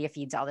social media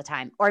feeds all the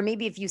time? Or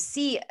maybe if you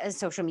see a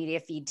social media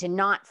feed, to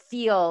not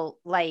feel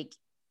like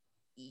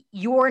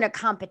you're in a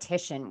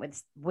competition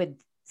with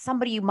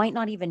somebody you might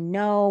not even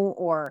know,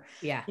 or,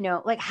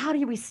 like, how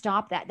do we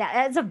stop that?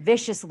 That's a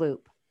vicious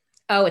loop.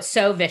 Oh, it's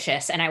so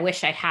vicious. And I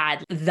wish I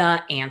had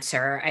the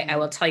answer. I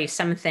will tell you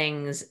some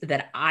things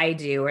that I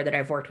do, or that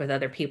I've worked with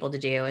other people to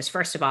do, is,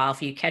 first of all,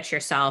 if you catch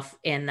yourself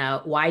in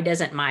why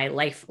doesn't my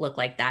life look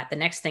like that? The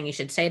next thing you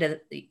should say to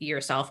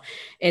yourself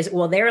is,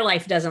 well, their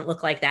life doesn't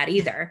look like that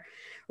either.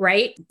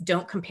 Right?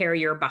 Don't compare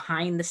your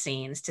behind the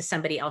scenes to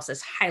somebody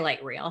else's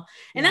highlight reel.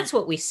 And that's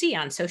what we see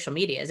on social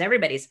media, is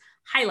everybody's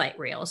highlight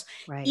reels.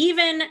 Right.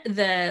 Even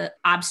the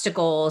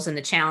obstacles and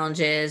the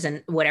challenges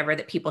and whatever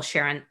that people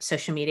share on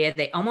social media,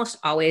 they almost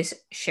always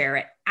share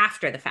it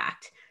after the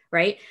fact,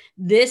 right?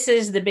 This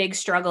is the big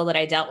struggle that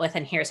I dealt with,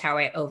 and here's how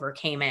I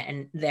overcame it,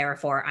 and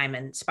therefore I'm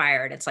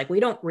inspired. It's like,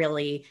 we don't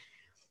really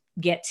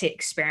get to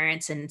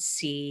experience and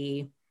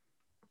see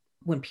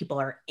when people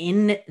are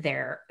in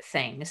their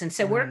things. And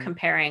so we're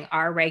comparing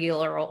our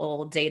regular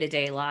old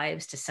day-to-day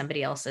lives to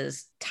somebody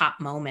else's top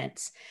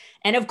moments.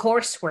 And of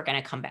course, we're going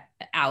to come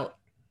out,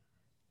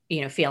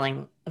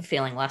 feeling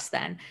less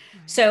than.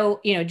 So,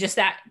 just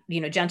that,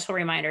 gentle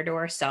reminder to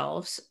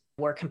ourselves,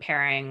 we're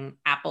comparing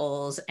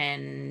apples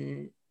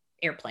and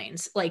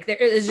airplanes. Like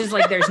it's just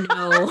like, there's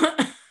no,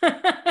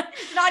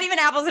 It's not even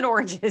apples and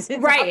oranges.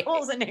 It's right.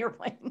 apples and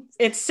airplanes.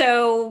 It's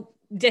so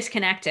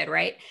disconnected.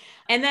 Right.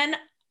 And then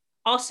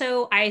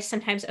also I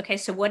sometimes, okay,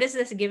 so what is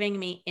this giving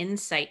me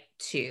insight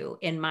to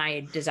in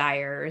my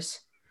desires?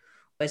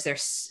 Was there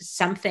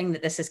something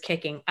that this is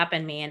kicking up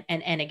in me?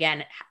 And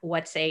again,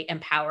 what's a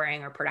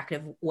empowering or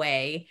productive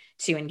way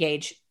to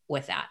engage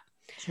with that?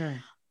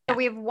 Sure. So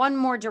we have one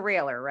more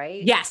derailer,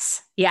 right?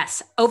 Yes.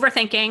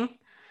 Overthinking,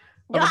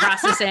 over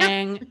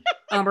processing,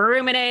 over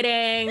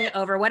ruminating,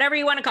 over whatever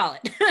you want to call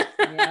it.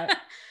 Yep.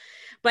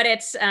 But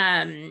it's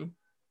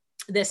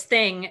this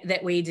thing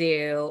that we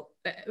do.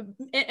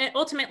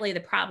 Ultimately,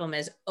 the problem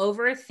is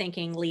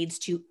overthinking leads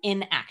to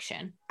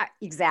inaction.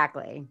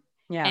 Exactly.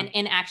 Yeah. And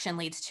inaction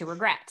leads to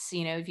regrets.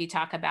 If you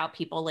talk about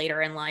people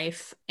later in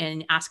life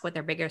and ask what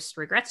their biggest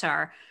regrets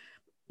are,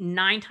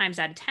 9 times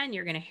out of 10,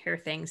 you're going to hear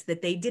things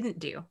that they didn't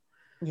do.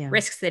 Yeah.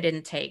 Risks they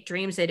didn't take,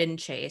 dreams they didn't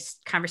chase,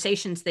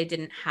 conversations they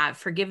didn't have,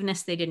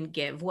 forgiveness they didn't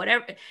give,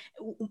 whatever.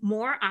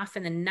 More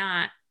often than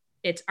not,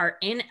 it's our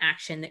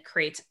inaction that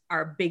creates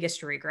our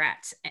biggest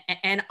regrets.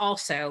 And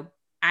also,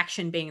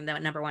 action being the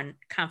number one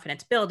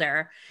confidence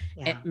builder,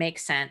 It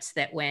makes sense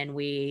that when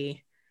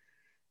we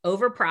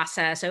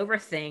overprocess,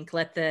 overthink,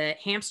 let the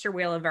hamster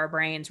wheel of our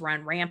brains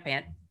run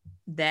rampant,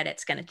 that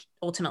it's going to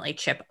ultimately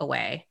chip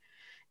away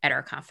at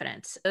our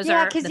confidence. Those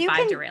are the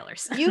 5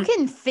 derailers. You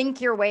can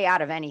think your way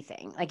out of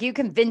anything. Like you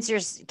convince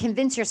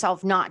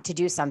yourself not to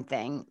do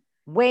something.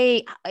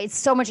 It's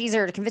so much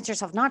easier to convince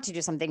yourself not to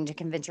do something to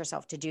convince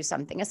yourself to do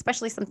something,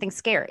 especially something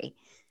scary.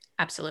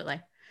 Absolutely.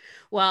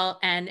 Well,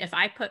 and if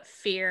I put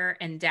fear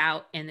and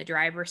doubt in the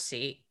driver's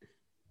seat,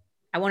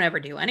 I won't ever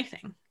do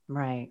anything.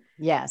 Right.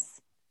 Yes.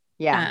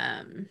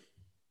 Yeah.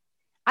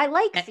 I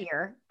like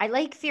fear. I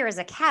like fear as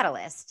a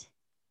catalyst.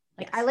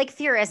 Like I like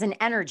fear as an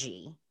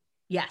energy.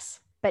 Yes.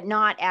 But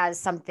not as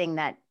something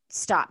that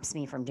stops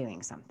me from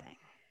doing something.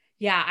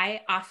 Yeah.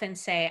 I often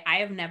say I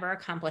have never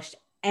accomplished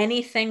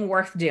anything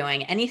worth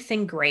doing,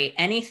 anything great,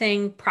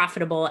 anything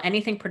profitable,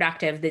 anything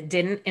productive that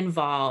didn't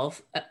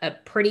involve a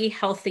pretty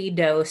healthy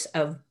dose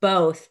of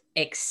both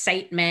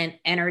excitement,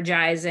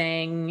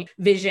 energizing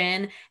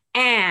vision,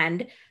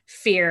 and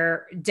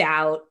fear,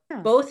 doubt. Yeah.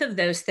 Both of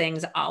those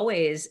things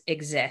always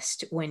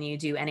exist when you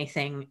do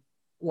anything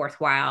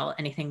worthwhile,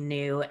 anything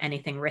new,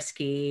 anything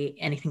risky,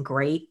 anything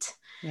great.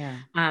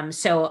 Yeah.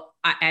 So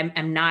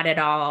I'm not at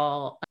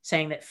all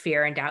saying that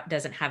fear and doubt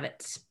doesn't have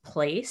its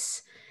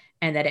place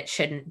and that it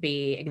shouldn't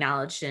be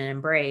acknowledged and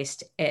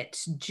embraced.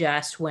 It's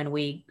just when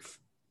we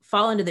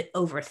fall into the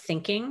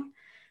overthinking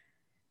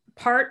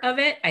part of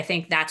it, I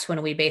think that's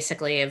when we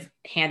basically have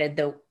handed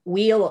the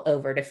wheel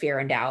over to fear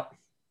and doubt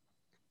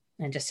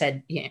and just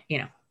said,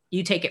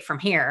 you take it from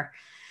here,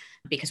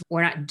 because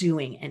we're not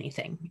doing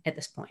anything at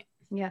this point.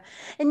 Yeah.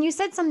 And you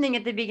said something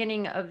at the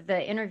beginning of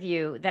the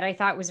interview that I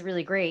thought was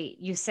really great.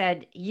 You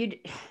said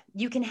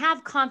you can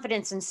have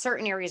confidence in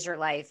certain areas of your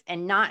life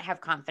and not have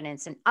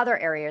confidence in other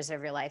areas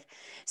of your life.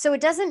 So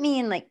it doesn't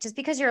mean like just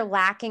because you're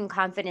lacking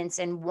confidence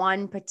in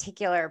one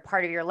particular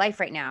part of your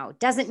life right now,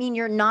 doesn't mean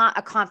you're not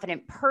a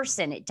confident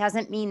person. It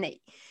doesn't mean that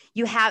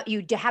you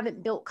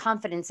haven't built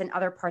confidence in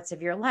other parts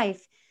of your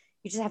life.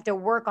 You just have to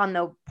work on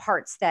the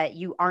parts that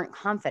you aren't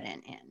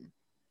confident in.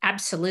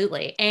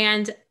 Absolutely.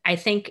 And I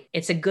think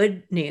it's a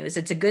good news.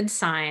 It's a good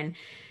sign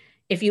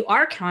if you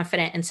are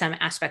confident in some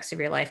aspects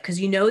of your life, because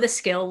the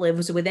skill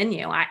lives within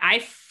you. I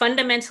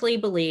fundamentally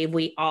believe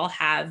we all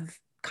have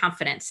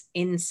confidence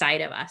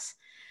inside of us.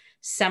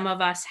 Some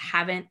of us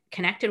haven't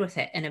connected with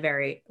it in a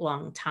very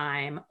long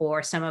time,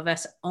 or some of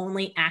us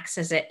only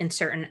access it in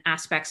certain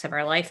aspects of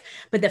our life.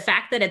 But the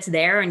fact that it's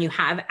there and you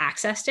have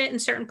accessed it in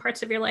certain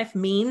parts of your life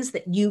means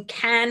that you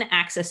can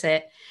access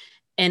it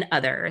in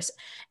others.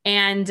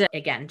 And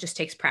again, just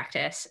takes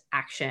practice,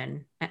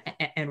 action,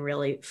 and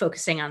really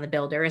focusing on the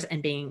builders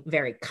and being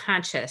very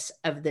conscious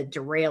of the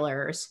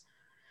derailers.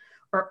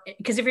 Or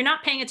because if you're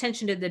not paying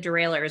attention to the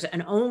derailers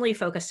and only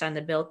focused on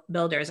the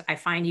builders, I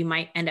find you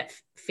might end up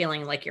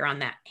feeling like you're on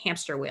that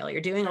hamster wheel. You're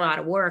doing a lot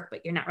of work,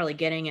 but you're not really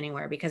getting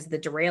anywhere because the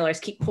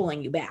derailers keep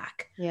pulling you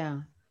back.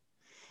 Yeah.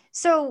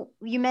 So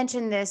you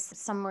mentioned this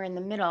somewhere in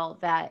the middle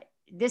that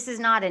this is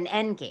not an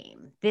end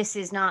game. This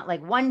is not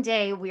like one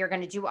day we are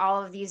going to do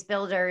all of these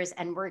builders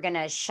and we're going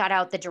to shut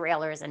out the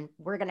derailers and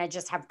we're going to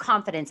just have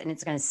confidence and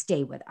it's going to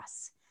stay with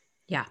us.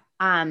 Yeah.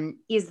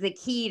 Is the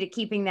key to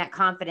keeping that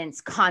confidence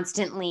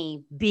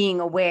constantly being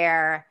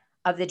aware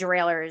of the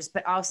derailers,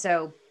 but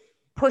also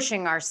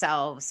pushing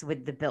ourselves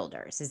with the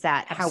builders. Is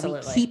that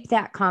Absolutely. How we keep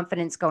that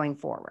confidence going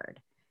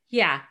forward?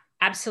 Yeah,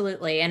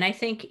 absolutely. And I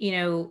think,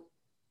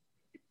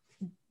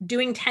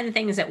 doing 10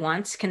 things at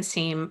once can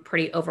seem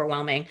pretty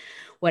overwhelming.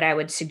 What I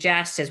would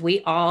suggest is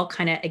we all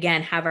kind of,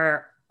 again, have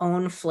our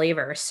own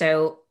flavor.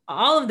 So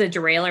all of the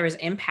derailers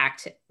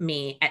impact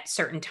me at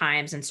certain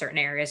times in certain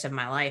areas of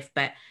my life,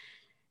 but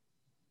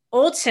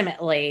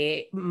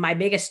ultimately, my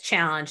biggest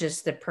challenge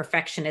is the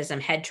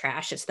perfectionism head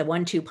trash. It's the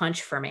 1-2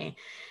 punch for me.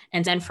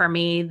 And then for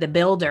me, the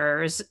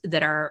builders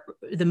that are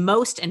the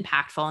most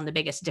impactful and the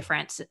biggest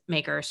difference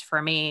makers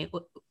for me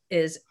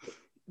is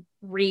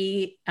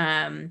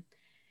reestablishing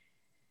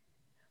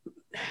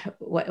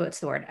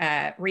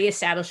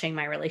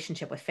my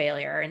relationship with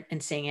failure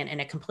and seeing it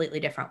in a completely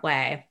different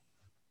way,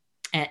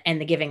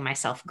 and the giving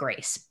myself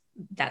grace.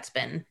 That's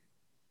been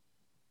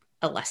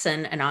a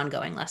lesson, an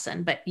ongoing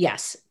lesson. But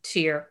yes, to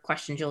your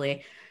question,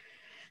 Julie,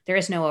 there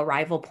is no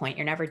arrival point.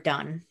 You're never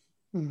done,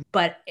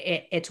 but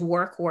it's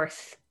work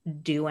worth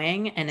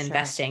doing and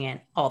investing in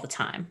all the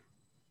time.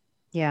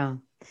 Yeah.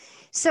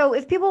 So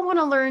if people want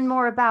to learn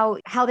more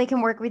about how they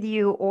can work with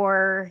you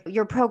or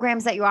your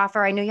programs that you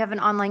offer, I know you have an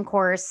online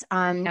course.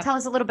 Tell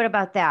us a little bit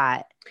about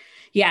that.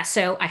 Yeah.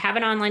 So I have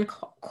an online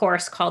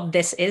course called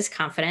This Is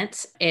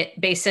Confidence.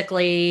 It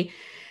basically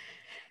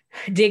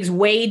digs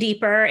way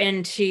deeper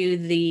into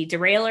the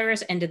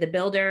derailers, into the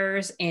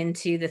builders,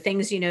 into the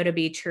things you know to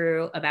be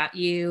true about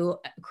you,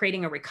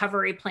 creating a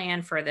recovery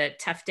plan for the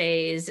tough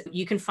days.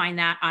 You can find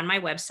that on my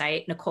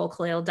website,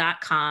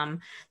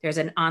 NicoleKhalil.com. There's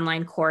an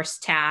online course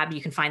tab.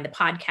 You can find the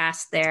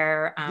podcast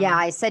there. Yeah,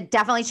 I said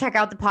definitely check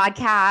out the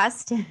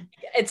podcast.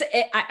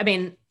 I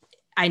mean,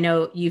 I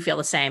know you feel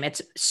the same.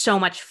 It's so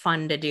much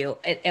fun to do.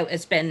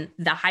 It's been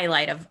the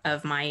highlight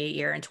of my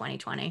year in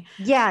 2020.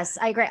 Yes,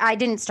 I agree. I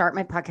didn't start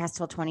my podcast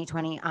till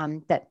 2020,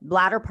 the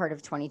latter part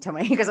of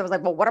 2020, because I was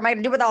like, well, what am I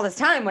going to do with all this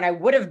time when I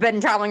would have been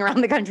traveling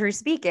around the country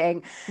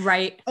speaking?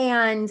 Right.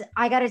 And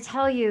I got to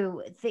tell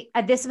you,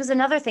 this was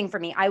another thing for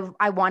me.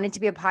 I wanted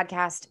to be a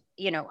podcast,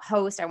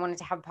 host. I wanted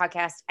to have a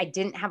podcast. I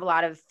didn't have a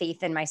lot of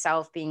faith in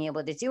myself being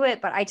able to do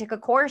it, but I took a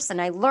course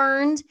and I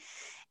learned.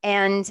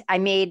 And I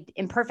made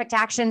imperfect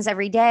actions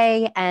every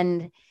day.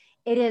 And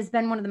it has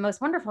been one of the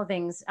most wonderful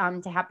things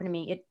to happen to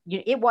me.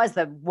 It was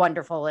the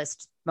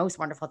most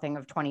wonderful thing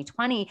of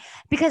 2020,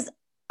 because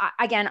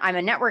again, I'm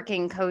a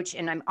networking coach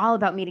and I'm all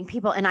about meeting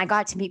people. And I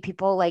got to meet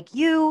people like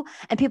you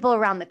and people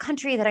around the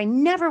country that I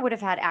never would have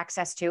had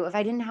access to if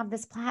I didn't have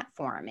this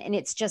platform. And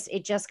it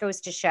just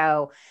goes to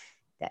show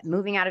that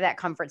moving out of that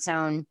comfort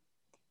zone,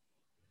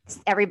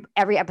 every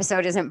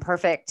episode isn't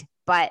perfect,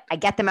 but I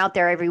get them out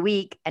there every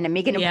week and I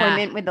make an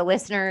appointment with the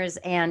listeners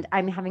and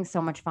I'm having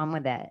so much fun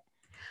with it.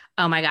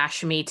 Oh my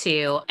gosh, me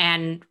too.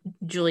 And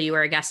Julie, you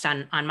were a guest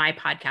on my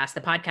podcast.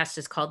 The podcast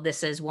is called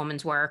This Is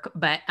Woman's Work,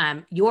 but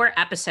your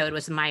episode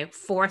was my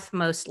 4th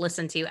most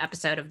listened to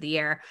episode of the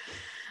year,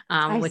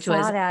 which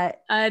was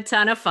a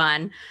ton of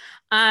fun.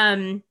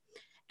 And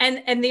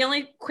the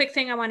only quick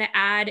thing I want to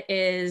add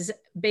is,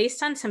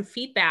 based on some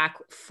feedback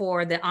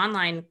for the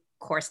online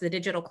course, the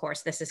digital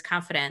course, This Is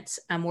Confidence,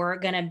 we're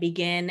going to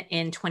begin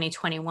in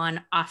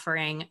 2021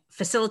 offering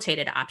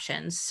facilitated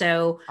options.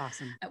 So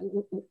awesome.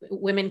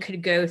 Women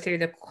could go through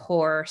the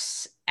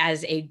course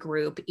as a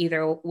group,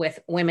 either with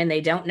women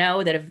they don't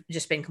know that have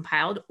just been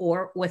compiled,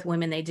 or with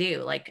women they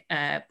do, like,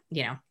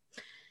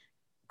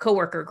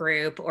 coworker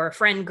group or a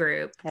friend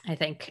group. I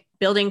think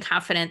building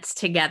confidence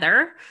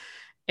together,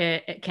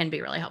 it can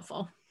be really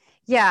helpful.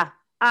 Yeah.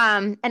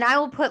 And I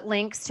will put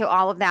links to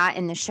all of that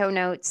in the show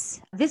notes.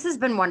 This has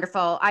been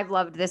wonderful. I've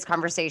loved this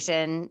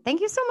conversation.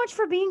 Thank you so much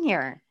for being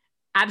here.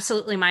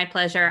 Absolutely. My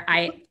pleasure.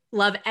 I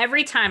love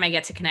every time I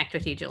get to connect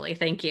with you, Julie.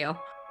 Thank you.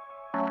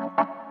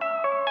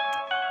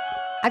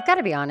 I've got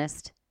to be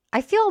honest.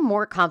 I feel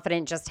more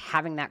confident just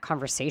having that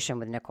conversation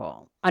with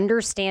Nicole,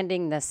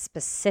 understanding the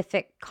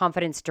specific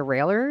confidence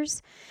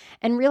derailers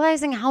and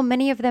realizing how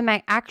many of them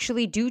I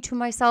actually do to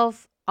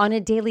myself on a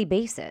daily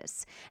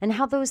basis, and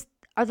how those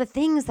are the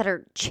things that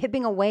are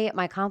chipping away at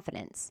my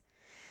confidence.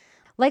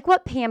 Like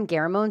what Pam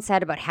Garamone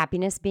said about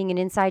happiness being an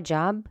inside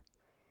job,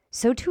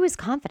 so too is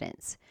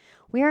confidence.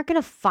 We aren't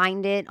going to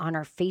find it on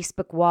our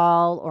Facebook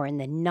wall or in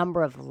the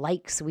number of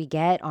likes we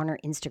get on our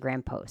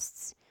Instagram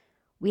posts.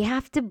 We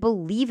have to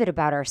believe it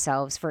about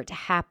ourselves for it to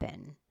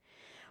happen.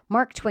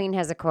 Mark Twain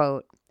has a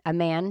quote, "A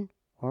man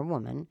or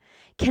woman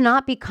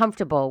cannot be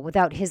comfortable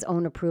without his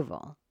own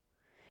approval."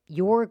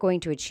 You're going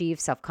to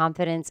achieve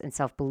self-confidence and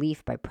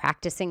self-belief by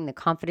practicing the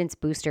confidence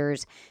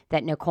boosters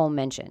that Nicole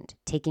mentioned: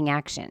 taking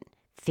action,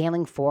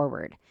 failing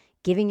forward,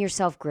 giving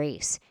yourself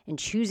grace, and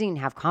choosing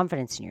to have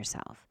confidence in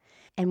yourself.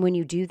 And when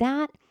you do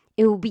that,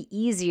 it will be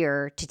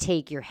easier to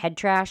take your head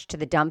trash to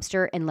the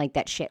dumpster and light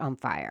that shit on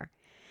fire.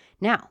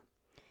 Now,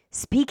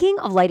 speaking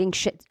of lighting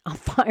shit on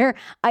fire,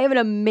 I have an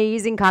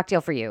amazing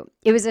cocktail for you.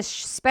 It was a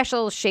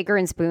special shaker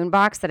and spoon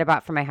box that I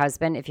bought for my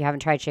husband. If you haven't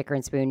tried shaker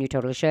and spoon, you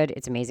totally should.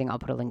 It's amazing. I'll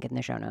put a link in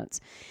the show notes.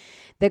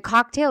 The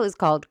cocktail is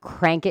called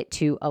Crank It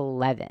to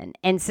 11.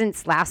 And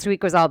since last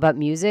week was all about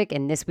music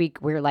and this week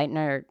we're lighting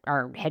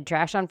our head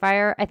trash on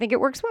fire, I think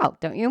it works well,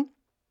 don't you?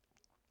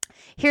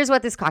 Here's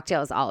what this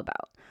cocktail is all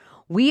about.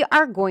 We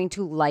are going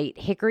to light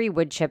hickory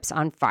wood chips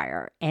on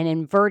fire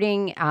and we're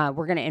going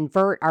to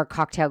invert our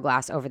cocktail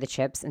glass over the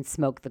chips and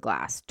smoke the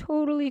glass.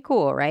 Totally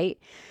cool, right?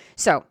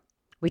 So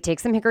We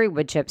take some hickory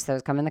wood chips,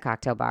 those come in the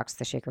cocktail box,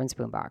 the shaker and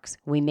spoon box.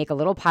 We make a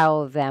little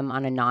pile of them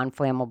on a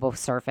non-flammable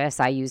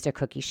surface. I used a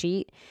cookie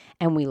sheet,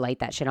 and we light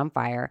that shit on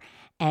fire.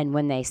 And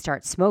when they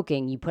start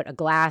smoking, you put a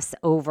glass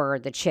over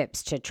the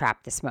chips to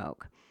trap the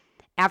smoke.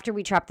 After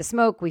we trap the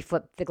smoke, we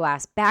flip the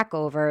glass back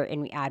over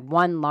and we add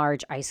one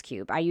large ice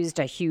cube. I used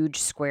a huge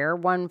square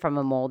one from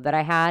a mold that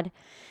I had.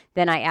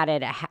 Then I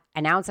added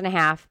an ounce and a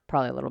half,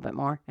 probably a little bit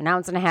more, an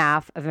ounce and a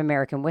half of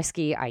American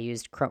whiskey. I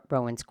used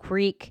Rowan's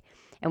Creek.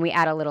 And we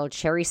add a little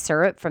cherry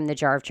syrup from the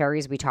jar of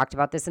cherries. We talked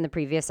about this in the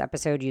previous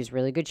episode. Use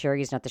really good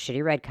cherries, not the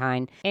shitty red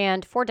kind.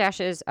 And 4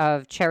 dashes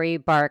of cherry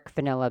bark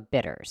vanilla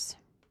bitters.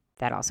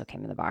 That also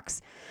came in the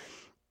box.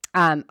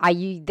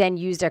 I then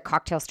used a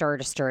cocktail stirrer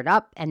to stir it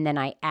up. And then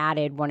I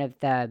added one of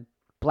the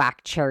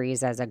black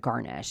cherries as a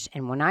garnish.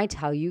 And when I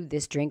tell you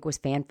this drink was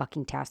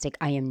fan-fucking-tastic,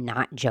 I am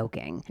not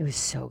joking. It was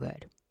so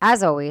good.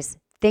 As always,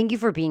 thank you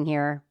for being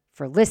here,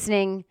 for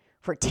listening,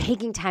 for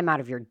taking time out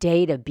of your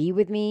day to be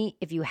with me.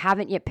 If you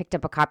haven't yet picked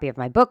up a copy of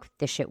my book,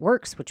 This Shit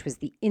Works, which was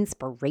the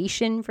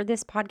inspiration for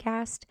this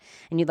podcast,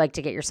 and you'd like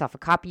to get yourself a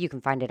copy, you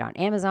can find it on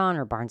Amazon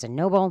or Barnes &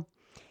 Noble.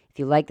 If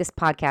you like this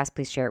podcast,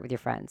 please share it with your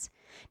friends.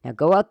 Now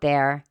go out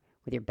there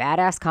with your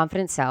badass,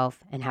 confident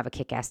self and have a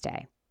kick-ass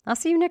day. I'll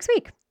see you next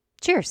week.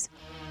 Cheers.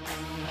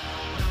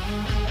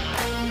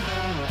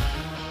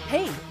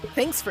 Hey,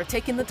 thanks for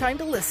taking the time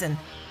to listen.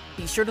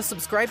 Be sure to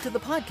subscribe to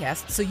the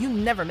podcast so you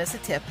never miss a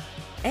tip.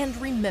 And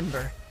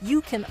remember, you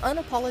can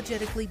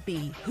unapologetically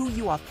be who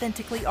you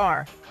authentically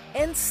are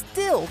and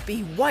still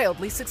be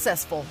wildly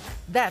successful.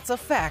 That's a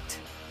fact.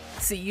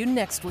 See you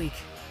next week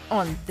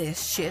on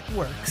This Shit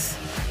Works.